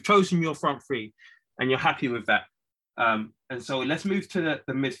 You've chosen your front three and you're happy with that. And so let's move to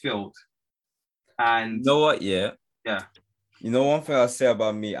the midfield. And you know what? Yeah. Yeah. You know, one thing I'll say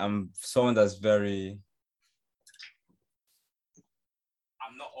about me, I'm someone that's I'm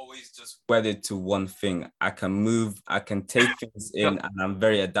not always just wedded to one thing. I can move, I can take things in, and I'm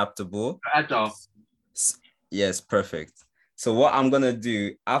very adaptable. Agile. Yes, perfect. So what I'm going to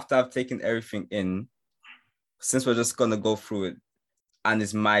do, after I've taken everything in, since we're just going to go through it, and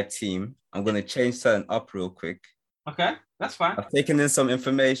it's my team, I'm going to change something up real quick. Okay, that's fine. I've taken in some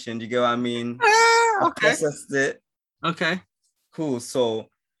information. You get what I mean? Okay. I've processed it. Okay. Cool. So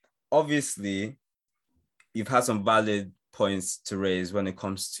obviously, you've had some valid points to raise when it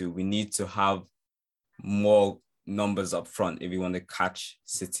comes to we need to have more numbers up front if we want to catch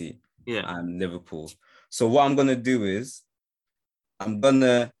City and Liverpool. So what I'm going to do is I'm going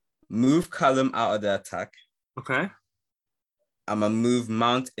to move Callum out of the attack. Okay. I'm going to move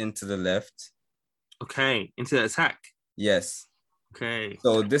Mount into the left. Okay, into the attack. Yes. Okay.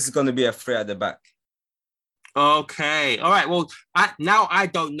 So this is going to be a three at the back. Okay. All right. Well, now I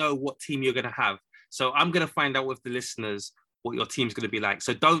don't know what team you're going to have. So I'm going to find out with the listeners what your team's going to be like.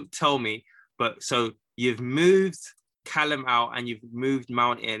 So don't tell me. But so you've moved Callum out and you've moved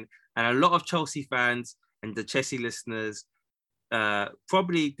Mount in. And a lot of Chelsea fans and the Chessy listeners,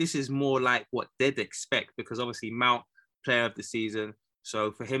 probably this is more like what they'd expect, because obviously Mount, player of the season.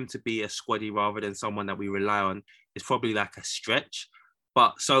 So for him to be a squaddy rather than someone that we rely on is probably like a stretch.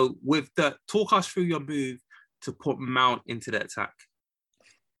 But so talk us through your move to put Mount into the attack.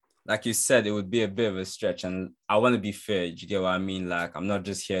 Like you said, it would be a bit of a stretch. And I want to be fair. Do you get what I mean? Like, I'm not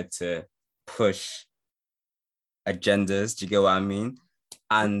just here to push agendas. Do you get what I mean?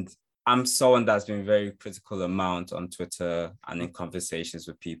 And I'm someone that's been very critical of Mount on Twitter and in conversations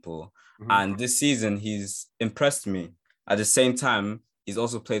with people. Mm-hmm. And this season, he's impressed me. At the same time, he's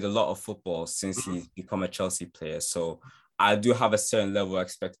also played a lot of football since he's become a Chelsea player. So I do have a certain level of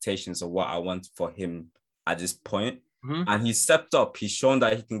expectations of what I want for him at this point. Mm-hmm. And he's stepped up. He's shown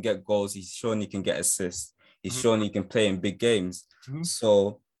that he can get goals. He's shown he can get assists. He's shown he can play in big games. Mm-hmm.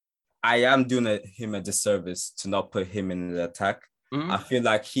 So I am doing him a disservice to not put him in the attack. Mm-hmm. I feel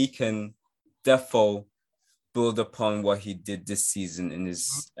like he can therefore build upon what he did this season in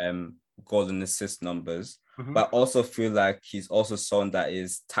his goal and assist numbers. Mm-hmm. But I also feel like he's also someone that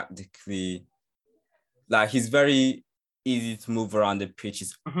is tactically, like he's very easy to move around the pitch.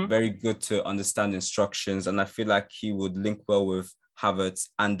 He's very good to understand instructions. And I feel like he would link well with Havertz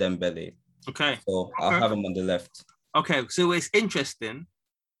and Dembele. Okay. So I'll have him on the left. Okay. So it's interesting.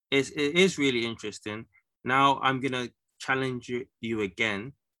 It is really interesting. Now I'm going to challenge you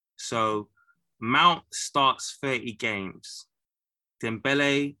again. So Mount starts 30 games.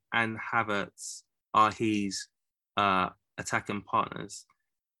 Dembele and Havertz are his attacking partners.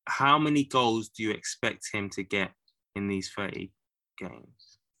 How many goals do you expect him to get in these 30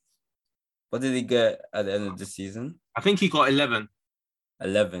 games? What did he get at the end of the season? I think he got 11.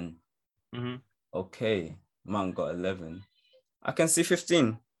 11. Mm-hmm. Okay. Man got 11. I can see 15.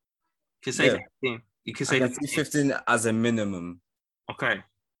 You can say 15. You can say 15. See 15 as a minimum. Okay.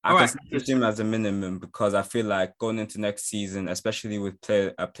 I can see 15 as a minimum because I feel like going into next season, especially with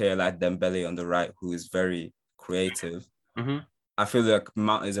a player like Dembele on the right, who is very creative, I feel like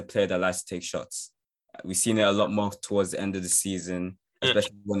Mount is a player that likes to take shots. We've seen it a lot more towards the end of the season,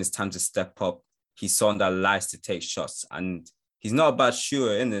 especially when it's time to step up. He's someone that likes to take shots, and he's not a bad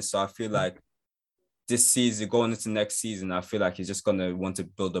shooter in this. So I feel like this season, going into next season, I feel like he's just going to want to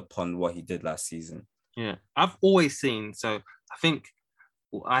build upon what he did last season. Yeah, I've always seen, so I think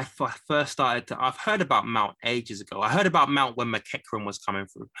I first started to, I've heard about Mount ages ago. I heard about Mount when McEachran was coming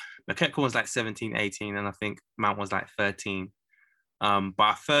through. McEachran was like 17, 18, and I think Mount was like 13. But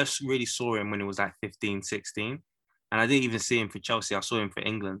I first really saw him when he was like 15, 16. And I didn't even see him for Chelsea. I saw him for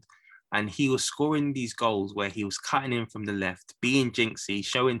England. And he was scoring these goals where he was cutting in from the left, being jinxy,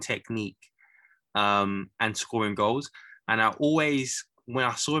 showing technique, and scoring goals. And I always, when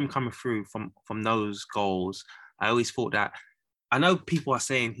I saw him coming through from those goals, I always thought that, I know people are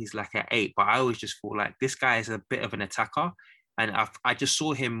saying he's like an 8, but I always just thought like this guy is a bit of an attacker. And I just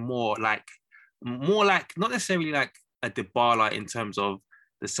saw him more like, not necessarily like a Dybala in terms of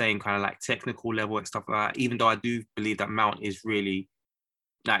the same kind of like technical level and stuff like that, even though I do believe that Mount is really,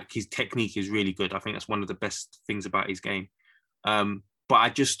 like his technique is really good. I think that's one of the best things about his game. But I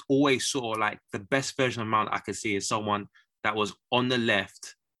just always saw like the best version of Mount I could see is someone that was on the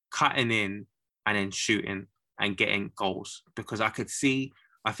left, cutting in and then shooting and getting goals. Because I could see,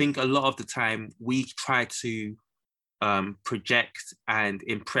 I think a lot of the time we try to project and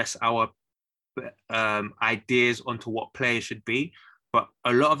impress our ideas onto what players should be. But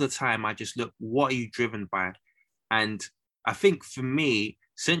a lot of the time I just look, what are you driven by? And I think for me,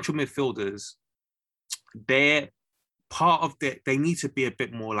 central midfielders, they're part of they need to be a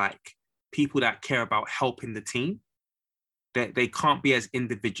bit more like people that care about helping the team. They can't be as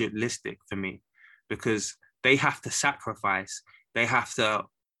individualistic for me, because they have to sacrifice. They have to,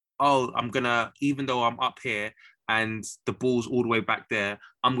 even though I'm up here and the ball's all the way back there,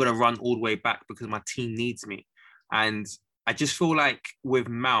 I'm going to run all the way back because my team needs me. And I just feel like with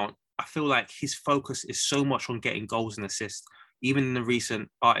Mount, I feel like his focus is so much on getting goals and assists. Even in the recent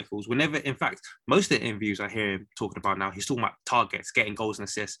articles, in fact, most of the interviews I hear him talking about now, he's talking about targets, getting goals and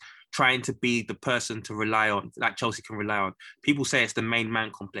assists, trying to be the person to rely on, that Chelsea can rely on. People say it's the main man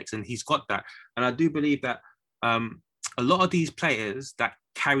complex, and he's got that. And I do believe that a lot of these players that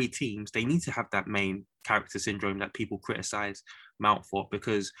carry teams, they need to have that main character syndrome that people criticize Mount for,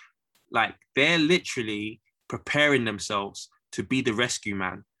 because like they're literally preparing themselves to be the rescue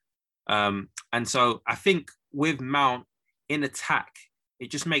man. And so I think with Mount, in attack,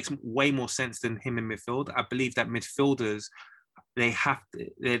 it just makes way more sense than him in midfield. I believe that midfielders,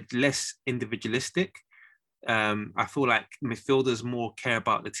 they're less individualistic. I feel like midfielders more care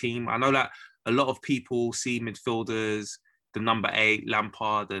about the team. I know that a lot of people see midfielders, the number 8,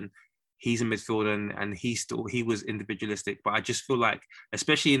 Lampard, and he's a midfielder and he was individualistic. But I just feel like,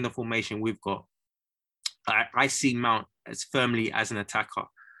 especially in the formation we've got, I see Mount as firmly as an attacker.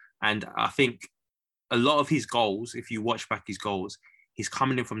 And I think a lot of his goals, if you watch back his goals, he's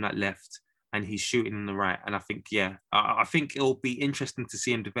coming in from that left and he's shooting on the right. And I think, I think it'll be interesting to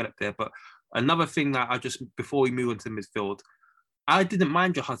see him develop there. But another thing that before we move on to midfield, I didn't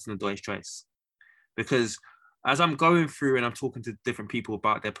mind your Hudson-Odoi's choice, because as I'm going through and I'm talking to different people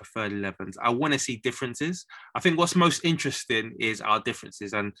about their preferred 11s, I want to see differences. I think what's most interesting is our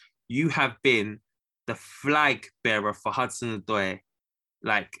differences. And you have been the flag bearer for Hudson-Odoi,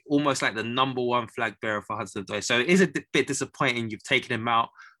 like almost like the number 1 flag bearer for Hudson-Odoi. So it is a bit disappointing you've taken him out,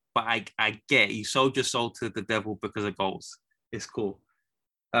 but I get you sold your soul to the devil because of goals. It's cool.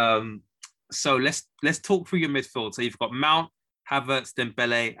 So let's talk through your midfield. So you've got Mount, Havertz,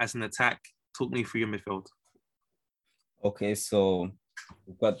 Dembele as an attack. Talk me through your midfield. Okay, so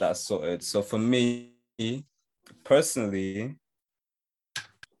we've got that sorted. So for me, personally,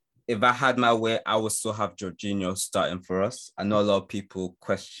 if I had my way, I would still have Jorginho starting for us. I know a lot of people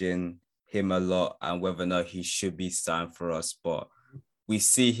question him a lot and whether or not he should be starting for us, but we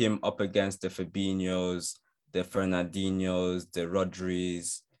see him up against the Fabinhos, the Fernandinhos, the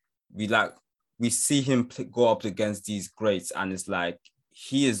Rodris. We see him go up against these greats, and it's like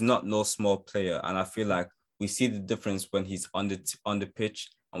he is not no small player. And I feel like we see the difference when he's on the pitch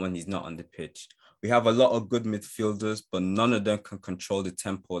and when he's not on the pitch. We have a lot of good midfielders, but none of them can control the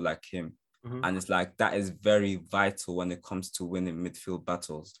tempo like him. Mm-hmm. And it's like, that is very vital when it comes to winning midfield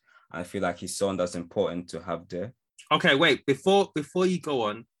battles. I feel like he's someone that's important to have there. Okay, wait, before you go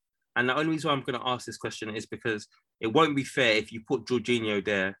on, and the only reason why I'm going to ask this question is because it won't be fair if you put Jorginho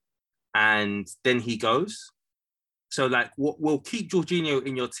there and then he goes. So like, we'll keep Jorginho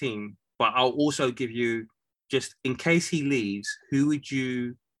in your team, but I'll also give you, just in case he leaves, who would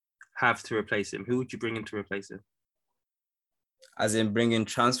you have to replace him? Who would you bring in to replace him? As in bringing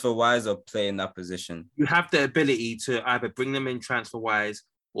transfer wise or playing that position? You have the ability to either bring them in transfer wise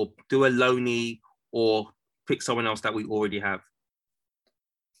or do a loanee or pick someone else that we already have.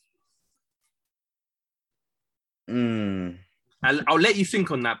 I'll let you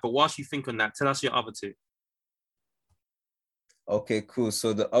think on that, but whilst you think on that, tell us your other two. Okay, cool.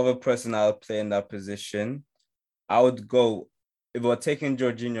 So the other person I would play in that position, I would go, if we're taking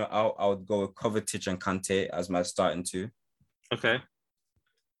Jorginho out, I would go with Kovacic and Kante as my starting two. Okay.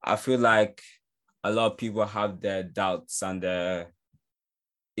 I feel like a lot of people have their doubts and their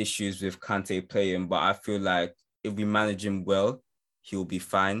issues with Kante playing, but I feel like if we manage him well, he'll be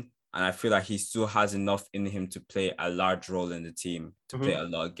fine. And I feel like he still has enough in him to play a large role in the team, to play a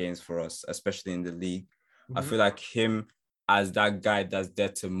lot of games for us, especially in the league. I feel like him as that guy that's there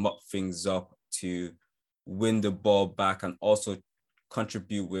to mop things up, to win the ball back, and also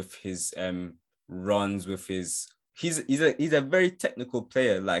contribute with his runs, with his... He's a very technical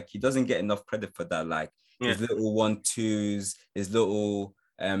player. Like, he doesn't get enough credit for that. Like, his little 1-2s, his little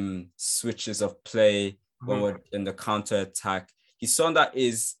switches of play when we're in the counter attack. He's someone that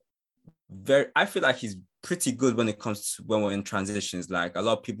is I feel like he's pretty good when it comes to when we're in transitions. Like, a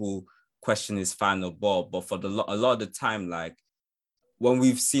lot of people question his final ball, but for a lot of the time, like, when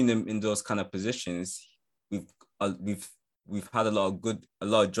we've seen him in those kind of positions, we've had a lot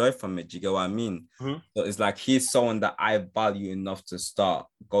of joy from it. Do you get what I mean? So it's like he's someone that I value enough to start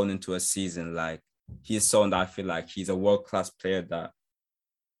going into a season. Like, he's someone that I feel like he's a world-class player that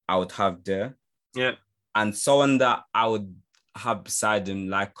I would have there. Yeah. And someone that I would have beside him,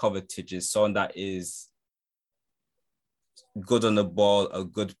 like Kovacic, is someone that is good on the ball, a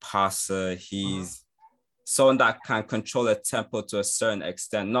good passer. He's someone that can control a tempo to a certain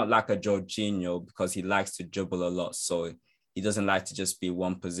extent, not like a Jorginho, because he likes to dribble a lot. So he doesn't like to just be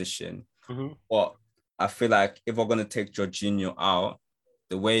one position. But I feel like if we're going to take Jorginho out,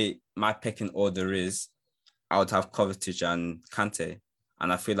 the way my pecking order is, I would have Kovacic and Kante.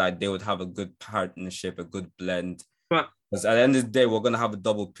 And I feel like they would have a good partnership, a good blend. Because at the end of the day, we're going to have a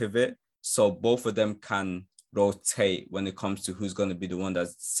double pivot. So both of them can rotate when it comes to who's going to be the one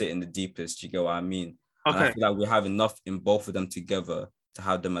that's sitting the deepest. You get what I mean? Okay. And I feel like we have enough in both of them together to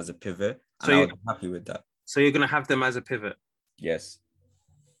have them as a pivot. And I would be happy with that. So you're going to have them as a pivot? Yes.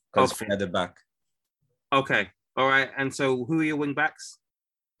 Because it's at the back. Okay. All right. And so who are your wing backs?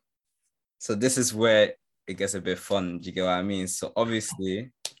 So this is where it gets a bit fun. Do you get what I mean? So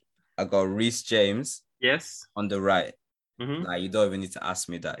obviously, I got Reece James. Yes. On the right. Like, you don't even need to ask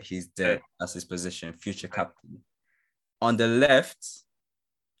me that. He's there. Okay. That's his position, future captain. On the left,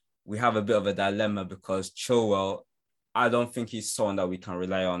 we have a bit of a dilemma because Chilwell, I don't think he's someone that we can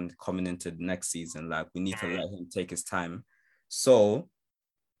rely on coming into the next season. Like, we need to let him take his time. So,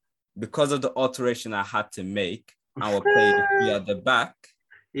 because of the alteration I had to make, and we're playing three at the back.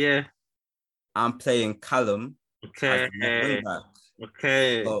 Yeah. I'm playing Callum. Okay.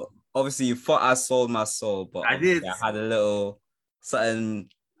 Okay. So, obviously, you thought I sold my soul, but I did. I had a little something.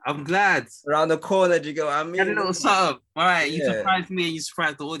 I'm glad. Around the corner, do you get what I mean? Had a little something. All right, you surprised me and you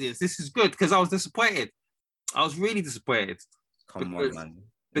surprised the audience. This is good because I was disappointed. I was really disappointed. Come on, man.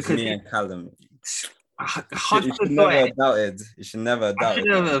 Because me and Callum. You should never have doubted. You should never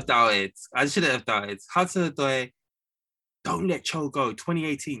have doubted. I shouldn't have doubted. Hudson-Odoi, don't let Cho go.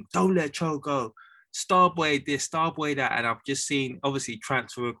 2018, don't let Cho go. Starboy this, Starboy that, and I've just seen obviously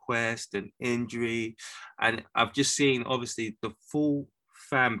transfer request and injury, and I've just seen obviously the full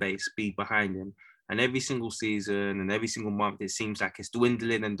fan base be behind him, and every single season and every single month it seems like it's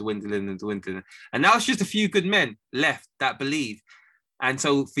dwindling and dwindling and dwindling, and now it's just a few good men left that believe, and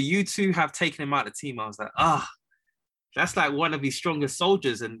so for you to have taken him out of the team, I was like, that's like one of his strongest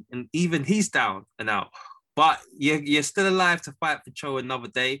soldiers, and even he's down and out, but you're still alive to fight for Cho another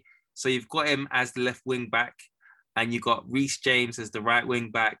day. So you've got him as the left wing back, and you've got Reece James as the right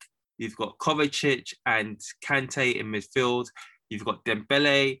wing back. You've got Kovacic and Kante in midfield. You've got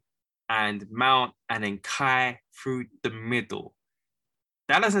Dembele and Mount, and then Kai through the middle.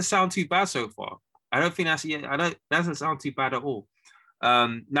 That doesn't sound too bad so far. I don't think that doesn't sound too bad at all.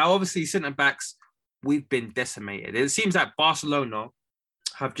 Now, obviously, centre backs, we've been decimated. It seems like Barcelona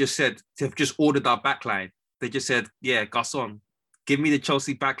have just ordered our backline. They just said, yeah, Garçon, give me the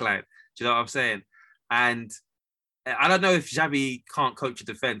Chelsea backline. Do you know what I'm saying? And I don't know if Xavi can't coach a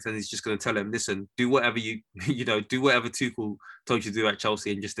defense and he's just going to tell him, listen, do whatever do whatever Tuchel told you to do at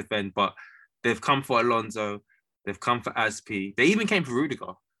Chelsea and just defend. But they've come for Alonso. They've come for Aspi. They even came for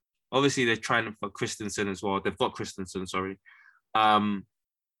Rudiger. Obviously, they're trying for Christensen as well. They've got Christensen, sorry.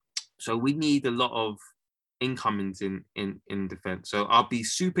 So we need a lot of incomings in defense. So I'll be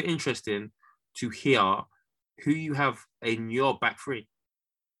super interested to hear who you have in your back three.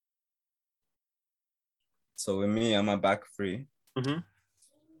 So with me, I'm a back three. Mm-hmm.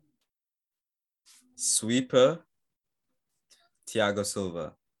 Sweeper, Thiago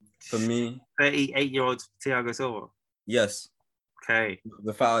Silva. For me, 38-year-old Thiago Silva. yes. Okay.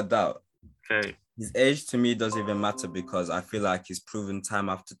 Without a doubt. Okay. His age to me doesn't even matter because I feel like he's proven time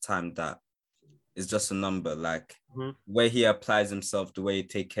after time that it's just a number. Like where he applies himself, the way he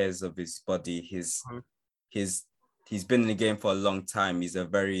takes care of his body, he's been in the game for a long time. He's a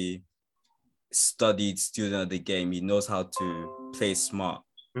very studied student of the game. He knows how to play smart.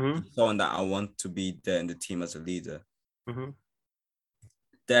 He's someone that I want to be there in the team as a leader.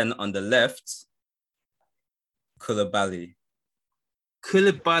 Then on the left, Koulibaly.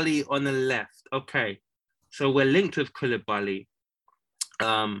 Koulibaly on the left. Okay. So we're linked with Koulibaly.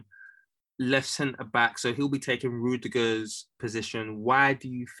 Left centre back. So he'll be taking Rudiger's position. Why do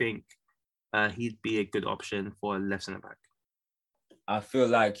you think he'd be a good option for a left centre back? I feel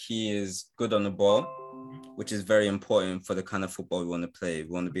like he is good on the ball, which is very important for the kind of football we want to play. We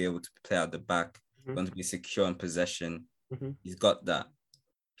want to be able to play out the back. We want to be secure in possession. He's got that.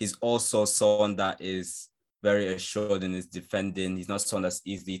 He's also someone that is very assured in his defending. He's not someone that's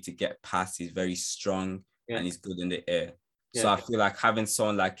easy to get past. He's very strong and he's good in the air. So I feel like having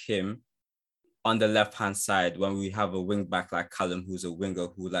someone like him on the left-hand side, when we have a wing back like Callum, who's a winger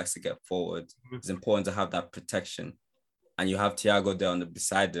who likes to get forward, it's important to have that protection. And you have Thiago there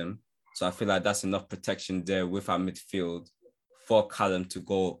beside him. So I feel like that's enough protection there with our midfield for Callum to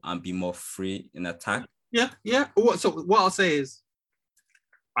go and be more free in attack. Yeah. So what I'll say is,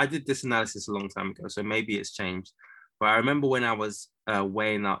 I did this analysis a long time ago, so maybe it's changed. But I remember when I was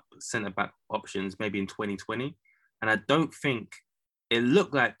weighing up centre-back options, maybe in 2020, and I don't think it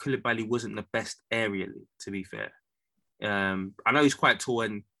looked like Koulibaly wasn't the best aerially, to be fair. I know he's quite tall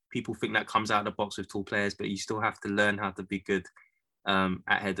and people think that comes out of the box with tall players, but you still have to learn how to be good at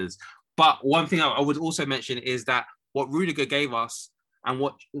headers. But one thing I would also mention is that what Rudiger gave us and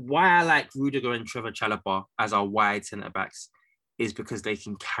why I like Rudiger and Trevor Chalobah as our wide centre-backs is because they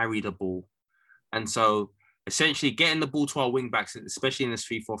can carry the ball. And so essentially getting the ball to our wing-backs, especially in this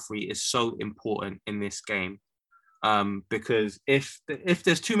 3-4-3, is so important in this game. Because if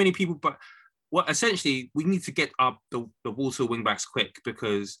there's too many people, essentially we need to get up the ball to the wing-backs quick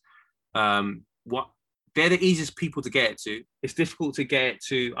because they're the easiest people to get it to. It's difficult to get it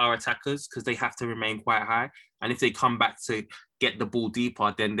to our attackers because they have to remain quite high. And if they come back to get the ball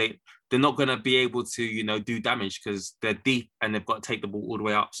deeper, then they're not going to be able to, do damage because they're deep and they've got to take the ball all the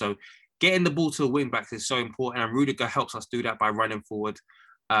way up. So getting the ball to the wing backs is so important. And Rudiger helps us do that by running forward.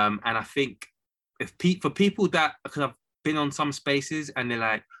 And I think for people that, because I've been on some spaces and they're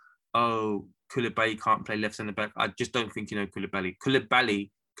like, oh, Koulibaly can't play left centre back. I just don't think you know Koulibaly.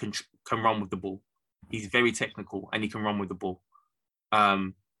 Koulibaly can run with the ball. He's very technical and he can run with the ball.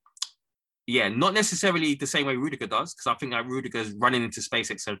 Not necessarily the same way Rudiger does, because I think that Rudiger's running into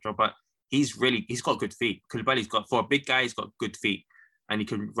space, etc. But he's got good feet. Koulibaly's for a big guy, he's got good feet, and he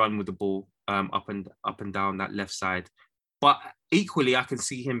can run with the ball up and down that left side. But equally, I can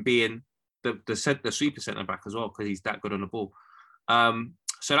see him being the sweeper centre back as well because he's that good on the ball.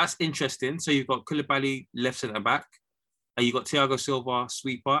 So that's interesting. So you've got Koulibaly left centre back, and you've got Thiago Silva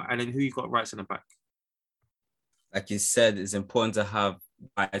sweeper, and then who you got right centre back? Like you said, it's important to have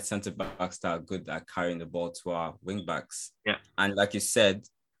wide centre backs that are good at carrying the ball to our wing backs. Yeah. And like you said,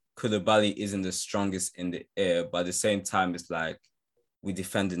 Koulibaly isn't the strongest in the air, but at the same time, it's like we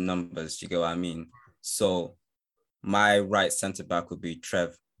defend in numbers. You get what I mean? So my right centre back would be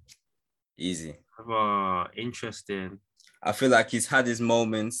Trev. Easy. Oh, interesting. I feel like he's had his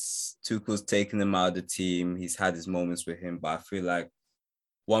moments. Tuchel's taken him out of the team. He's had his moments with him, but I feel like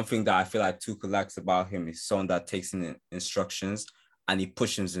one thing that I feel like Tuchel likes about him is someone that takes in instructions and he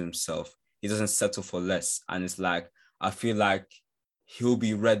pushes himself. He doesn't settle for less. And it's like, I feel like he'll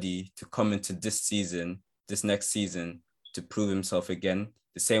be ready to come into this next season, to prove himself again.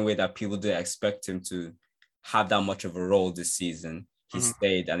 The same way that people didn't expect him to have that much of a role this season. He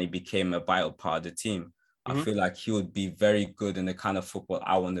stayed and he became a vital part of the team. I feel like he would be very good in the kind of football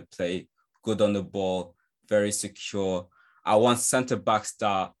I want to play. Good on the ball, very secure. I want centre-backs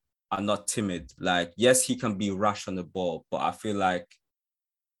that are not timid. Like, yes, he can be rash on the ball, but I feel like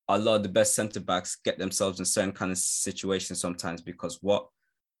a lot of the best centre-backs get themselves in certain kind of situations sometimes because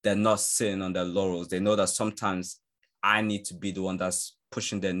they're not sitting on their laurels. They know that sometimes I need to be the one that's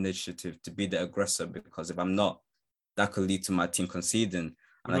pushing the initiative, to be the aggressor, because if I'm not, that could lead to my team conceding.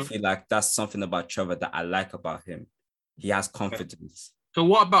 And I feel like that's something about Trevor that I like about him. He has confidence. So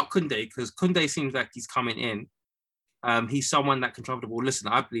what about Koundé? Because Koundé seems like he's coming in. He's someone that can travel the ball. Listen,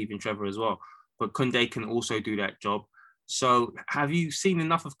 I believe in Trevor as well. but Koundé can also do that job. So have you seen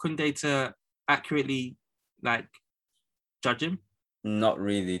enough of Koundé to accurately judge him? Not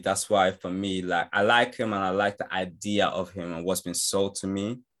really. That's why for me, I like him and I like the idea of him and what's been sold to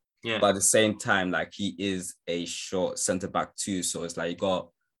me. Yeah. But at the same time, he is a short centre back too. So it's you got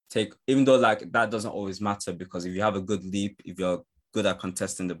take, even though that doesn't always matter, because if you have a good leap, if you're good at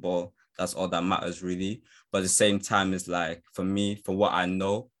contesting the ball, that's all that matters really. But at the same time, it's for me, for what I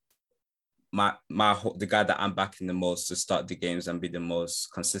know, the guy that I'm backing the most to start the games and be the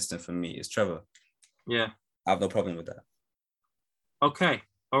most consistent for me is Trevor. Yeah. I have no problem with that. Okay.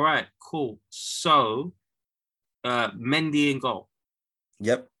 All right. Cool. So, Mendy in goal.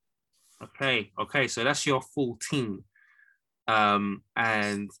 Yep. Okay. So that's your full team.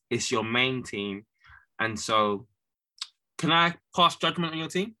 And it's your main team. And so, can I pass judgment on your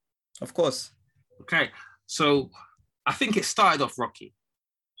team? Of course. Okay. So, I think it started off rocky.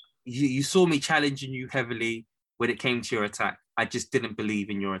 You saw me challenging you heavily when it came to your attack. I just didn't believe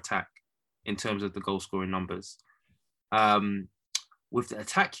in your attack in terms of the goal scoring numbers. With the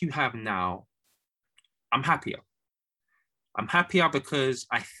attack you have now, I'm happier. I'm happier because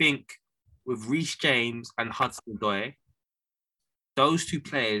I think with Reece James and Hudson-Odoi, those two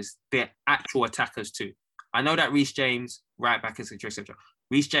players, they're actual attackers too. I know that Reece James, right back, etc.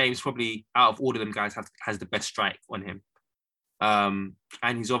 Reece James probably out of all of them guys has the best strike on him.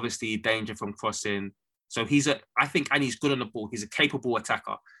 And he's obviously danger from crossing. So he's good on the ball. He's a capable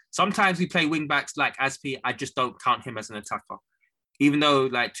attacker. Sometimes we play wing backs like Aspi. I just don't count him as an attacker. Even though,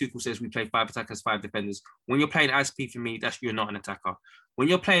 Tuchel says we play 5 attackers, 5 defenders. When you're playing Aspi, for me, you're not an attacker. When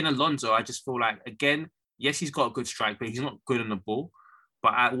you're playing Alonso, I just feel again, yes, he's got a good strike, but he's not good on the ball.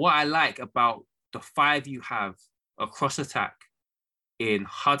 But what I like about the 5 you have across attack in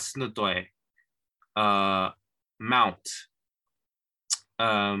Hudson-Odoi, Mount,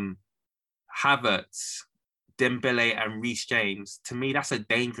 Havertz, Dembele, and Reece James, to me, that's a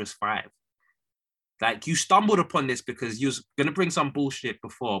dangerous 5. You stumbled upon this because you was going to bring some bullshit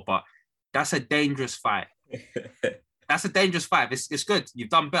before, but that's a dangerous 5. That's a dangerous 5. It's good. You've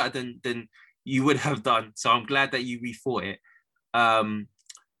done better than you would have done. So I'm glad that you rethought it.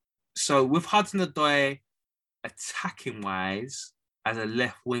 So with Hudson-Odoi, attacking-wise, as a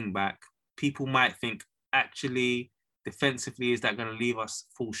left wing-back, people might think, actually, defensively, is that going to leave us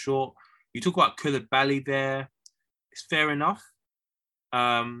fall short? You talk about Koulibaly there. It's fair enough.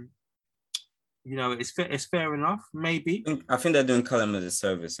 It's fair enough, maybe. I think they're doing Callum a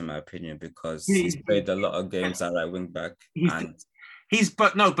disservice, in my opinion, because he's played a lot of games at right wing back. But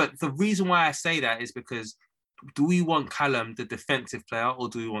the reason why I say that is because do we want Callum the defensive player or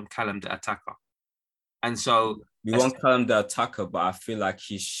do we want Callum the attacker? And so we want Callum the attacker, but I feel like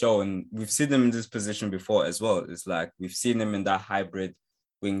he's shown, we've seen him in this position before as well. It's we've seen him in that hybrid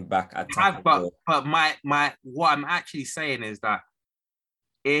wing back attacker. But my what I'm actually saying is that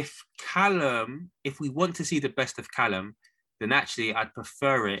if we want to see the best of Callum, then actually I'd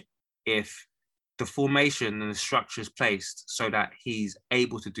prefer it if the formation and the structure is placed so that he's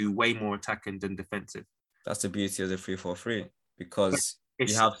able to do way more attacking than defensive. That's the beauty of the 3-4-3, because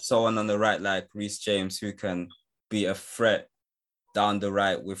you have someone on the right like Reece James who can be a threat down the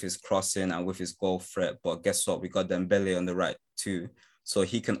right with his crossing and with his goal threat. But guess what? We got Dembele on the right too. So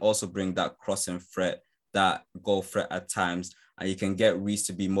he can also bring that crossing threat, that goal threat at times. And you can get Reece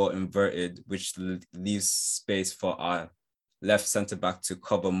to be more inverted, which leaves space for our left centre-back to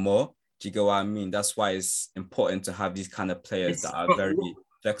cover more. Do you get what I mean? That's why it's important to have these kind of players that are very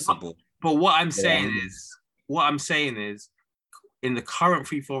flexible. But what I'm saying is, in the current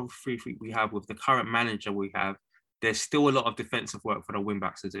 3-4-3 we have with the current manager we have, there's still a lot of defensive work for the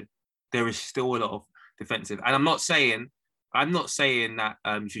wing-backs to do. There is still a lot of defensive. And I'm not saying that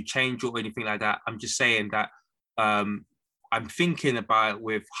you should change or anything like that. I'm just saying that I'm thinking about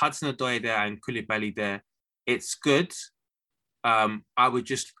with Hudson-Odoi there and Koulibaly there, it's good. I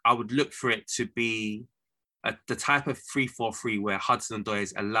would look for it to be the type of 3-4-3 where Hudson-Odoi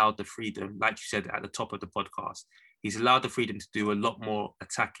is allowed the freedom, like you said at the top of the podcast. He's allowed the freedom to do a lot more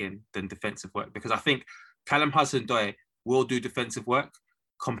attacking than defensive work, because I think Callum Hudson-Odoi will do defensive work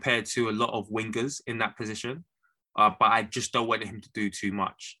compared to a lot of wingers in that position. But I just don't want him to do too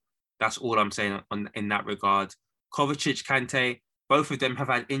much. That's all I'm saying in that regard. Kovacic, Kante, both of them have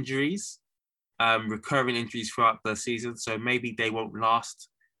had injuries, recurring injuries throughout the season. So maybe they won't last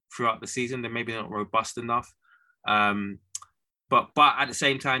throughout the season. They're maybe not robust enough. But at the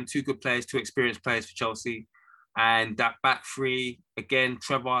same time, 2 good players, 2 experienced players for Chelsea. And that back 3, again,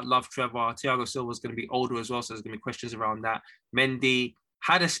 Trevor, love Trevor. Thiago Silva's going to be older as well, so there's going to be questions around that. Mendy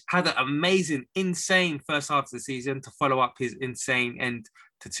had an amazing, insane first half of the season to follow up his insane end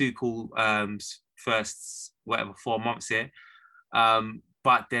to Tuchel's first 4 months here.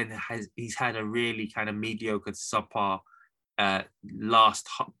 But then he's had a really kind of mediocre, subpar last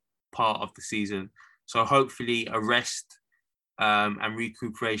part of the season. So hopefully a rest and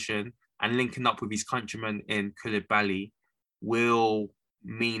recuperation and linking up with his countryman in Koulibaly will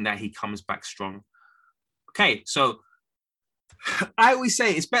mean that he comes back strong. Okay, so I always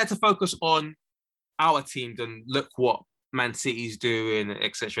say it's better to focus on our team than look what Man City's doing,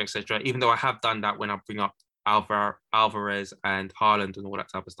 etc., etc. Even though I have done that when I bring up Alvarez and Haaland and all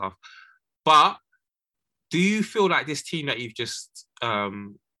that type of stuff. But do you feel like this team that you've just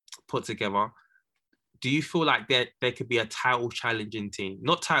put together, do you feel like there could be a title challenging team?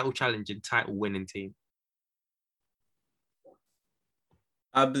 Not title challenging, title winning team?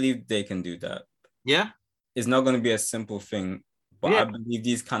 I believe they can do that. Yeah? It's not going to be a simple thing, but Yeah. I believe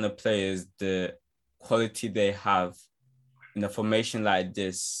these kind of players, the quality they have in a formation like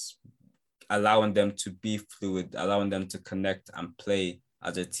this, allowing them to be fluid, allowing them to connect and play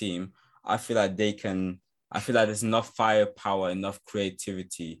as a team, I feel like there's enough firepower, enough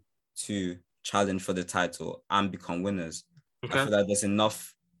creativity to challenge for the title and become winners. Okay. I feel like there's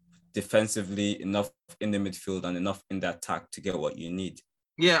enough defensively, enough in the midfield, and enough in the attack to get what you need.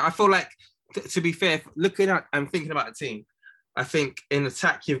 Yeah, I feel like, to be fair, looking at and thinking about the team, I think in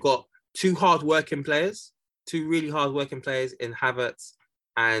attack, you've got two really hard-working players in Havertz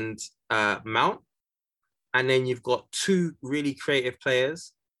and Mount. And then you've got two really creative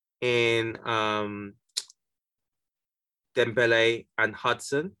players in Dembele and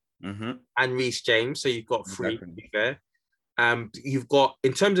Hudson, and Reece James. So you've got three, to be fair. You've got,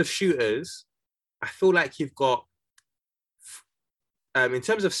 in terms of shooters, I feel like you've got, in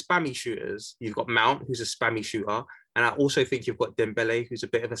terms of spammy shooters, you've got Mount, who's a spammy shooter. And I also think you've got Dembele, who's a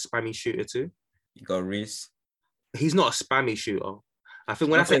bit of a spammy shooter too. You got Reece. He's not a spammy shooter. I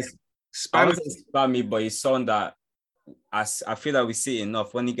think when I say spammy, but he's someone that I feel like we see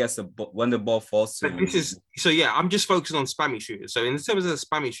enough when he gets when the ball falls to him. I'm just focusing on spammy shooters. So in terms of the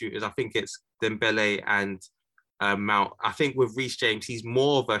spammy shooters, I think it's Dembele and Mount. I think with Reece James, he's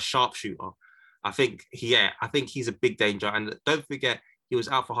more of a sharpshooter. I think he's a big danger. And don't forget, he was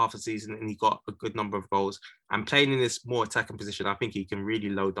out for half a season and he got a good number of goals. And playing in this more attacking position, I think he can really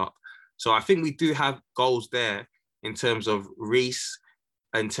load up. So I think we do have goals there in terms of Reece,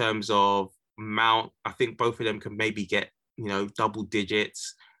 in terms of Mount. I think both of them can maybe get, double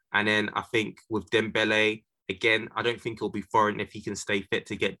digits. And then I think with Dembele, again, I don't think it'll be foreign if he can stay fit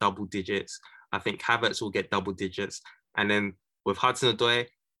to get double digits. I think Havertz will get double digits. And then with Hudson-Odoi,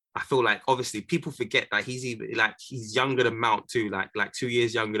 I feel like obviously people forget that he's younger than Mount too, like 2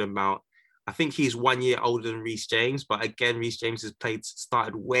 years younger than Mount. I think he's 1 year older than Reece James, but again, Reece James has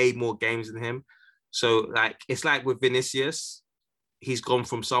started way more games than him. So it's like with Vinicius, he's gone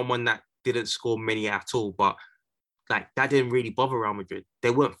from someone that didn't score many at all, but that didn't really bother Real Madrid. They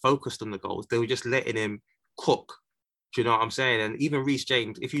weren't focused on the goals. They were just letting him cook. Do you know what I'm saying? And even Reece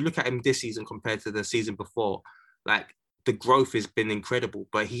James, if you look at him this season compared to the season before, the growth has been incredible,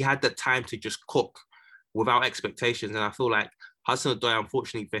 but he had the time to just cook without expectations. And I feel like Hudson-Odoi,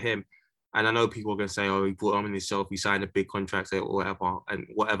 unfortunately for him, and I know people are going to say, oh, he brought on himself, he signed a big contract or whatever, and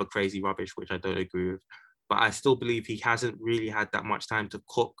whatever crazy rubbish, which I don't agree with. But I still believe he hasn't really had that much time to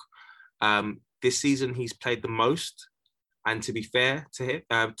cook. This season, he's played the most. And to be fair to him,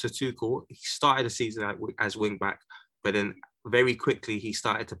 to Tuchel, he started the season as wing-back, but then very quickly he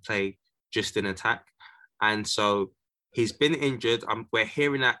started to play just in attack. And so he's been injured. We're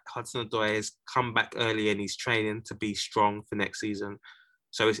hearing that Hudson-Odoi has come back early and he's training to be strong for next season.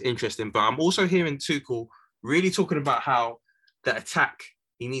 So it's interesting. But I'm also hearing Tuchel really talking about how the attack,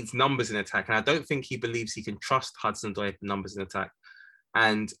 he needs numbers in attack. And I don't think he believes he can trust Hudson-Odoi for numbers in attack.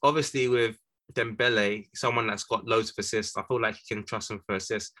 And obviously with Dembele, someone that's got loads of assists, I feel like he can trust him for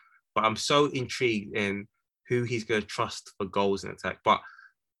assists. But I'm so intrigued in who he's going to trust for goals in attack. But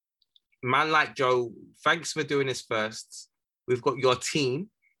man like Joe, thanks for doing this first. We've got your team.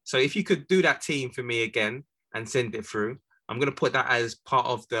 So if you could do that team for me again and send it through, I'm going to put that as part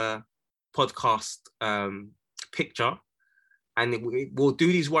of the podcast picture. And we'll do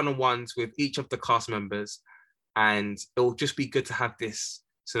these one-on-ones with each of the cast members. And it'll just be good to have this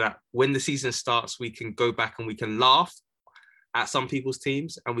so that when the season starts, we can go back and we can laugh at some people's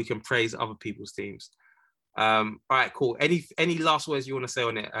teams and we can praise other people's teams. All right, cool. Any last words you want to say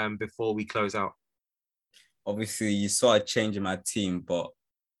on it before we close out? Obviously, you saw a change in my team, but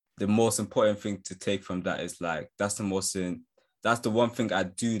the most important thing to take from that is that's the one thing I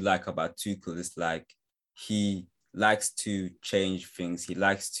do like about Tuchel is he likes to change things. He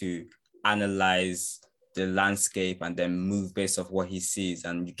likes to analyze the landscape and then move based off what he sees.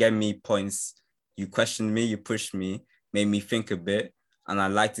 And you get me points, you question me, you push me, made me think a bit. And I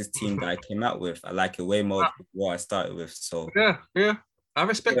like this team that I came out with. I like it way more than what I started with. So yeah. I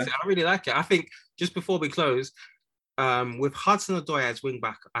respect it. I really like it. I think just before we close, with Hudson-Odoi as wing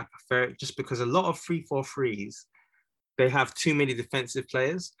back, I prefer it just because a lot of 3-4-3s, they have too many defensive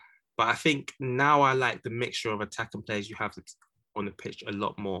players. But I think now I like the mixture of attacking players you have on the pitch a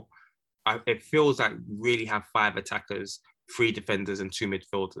lot more. It feels like you really have 5 attackers, 3 defenders, and 2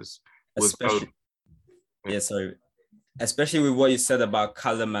 midfielders. Especially with what you said about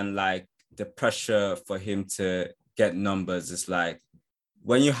Callum and like the pressure for him to get numbers. It's like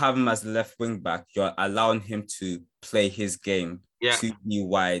when you have him as left wing back, you're allowing him to play his game, to be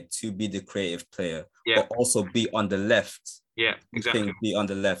wide, to be the creative player, but also be on the left. Yeah, exactly. Be on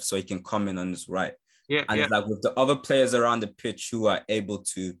the left so he can come in on his right. Yeah, and it's like with the other players around the pitch who are able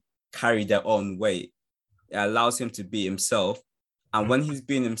to carry their own weight, it allows him to be himself. And when he's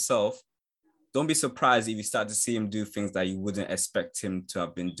being himself, don't be surprised if you start to see him do things that you wouldn't expect him to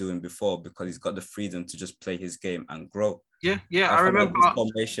have been doing before, because he's got the freedom to just play his game and grow. Yeah. I remember like this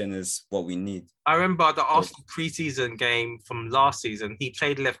formation is what we need. I remember the Arsenal preseason game from last season. He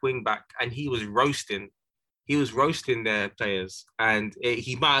played left wing back and he was roasting. He was roasting their players, and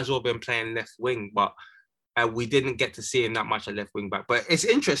he might as well have been playing left wing, but we didn't get to see him that much at left wing back. But it's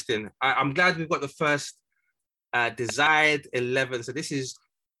interesting. I'm glad we've got the first desired 11. So this is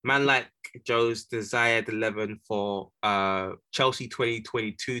Man Like Joe's desired 11 for Chelsea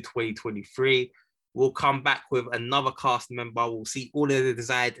 2022-2023. We'll come back with another cast member. We'll see all of the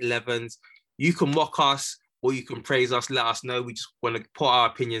desired 11s. You can mock us or you can praise us. Let us know. We just want to put our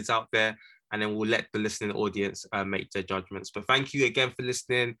opinions out there, and then we'll let the listening audience make their judgments. But thank you again for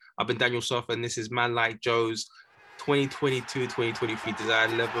listening. I've been Daniel Soff, and this is Man Like Joe's 2022-2023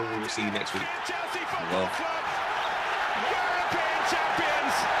 desired 11. We will see you next week.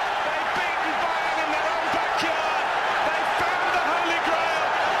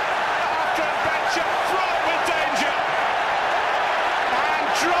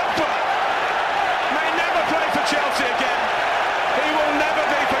 Chelsea again. He will never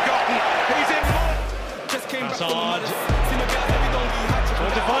be forgotten. He's in. Just came back hard.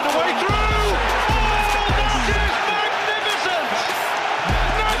 Trying to find a way through. Oh, that is magnificent!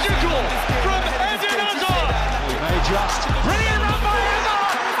 Magical from Eden Hazard. He may just brilliant run by Hazard.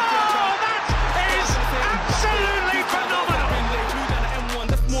 Oh, that is absolutely phenomenal.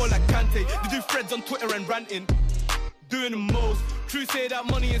 That's more like Kante. They do threads on Twitter and ranting. Doing the most. True say that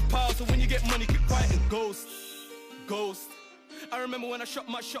money is power, so when you get money, keep quiet and ghost. I remember when I shot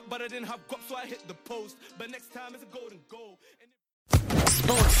my shot, but I didn't have guap, so I hit the post. But next time it's a golden goal.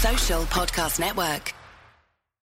 Sports Social Podcast Network.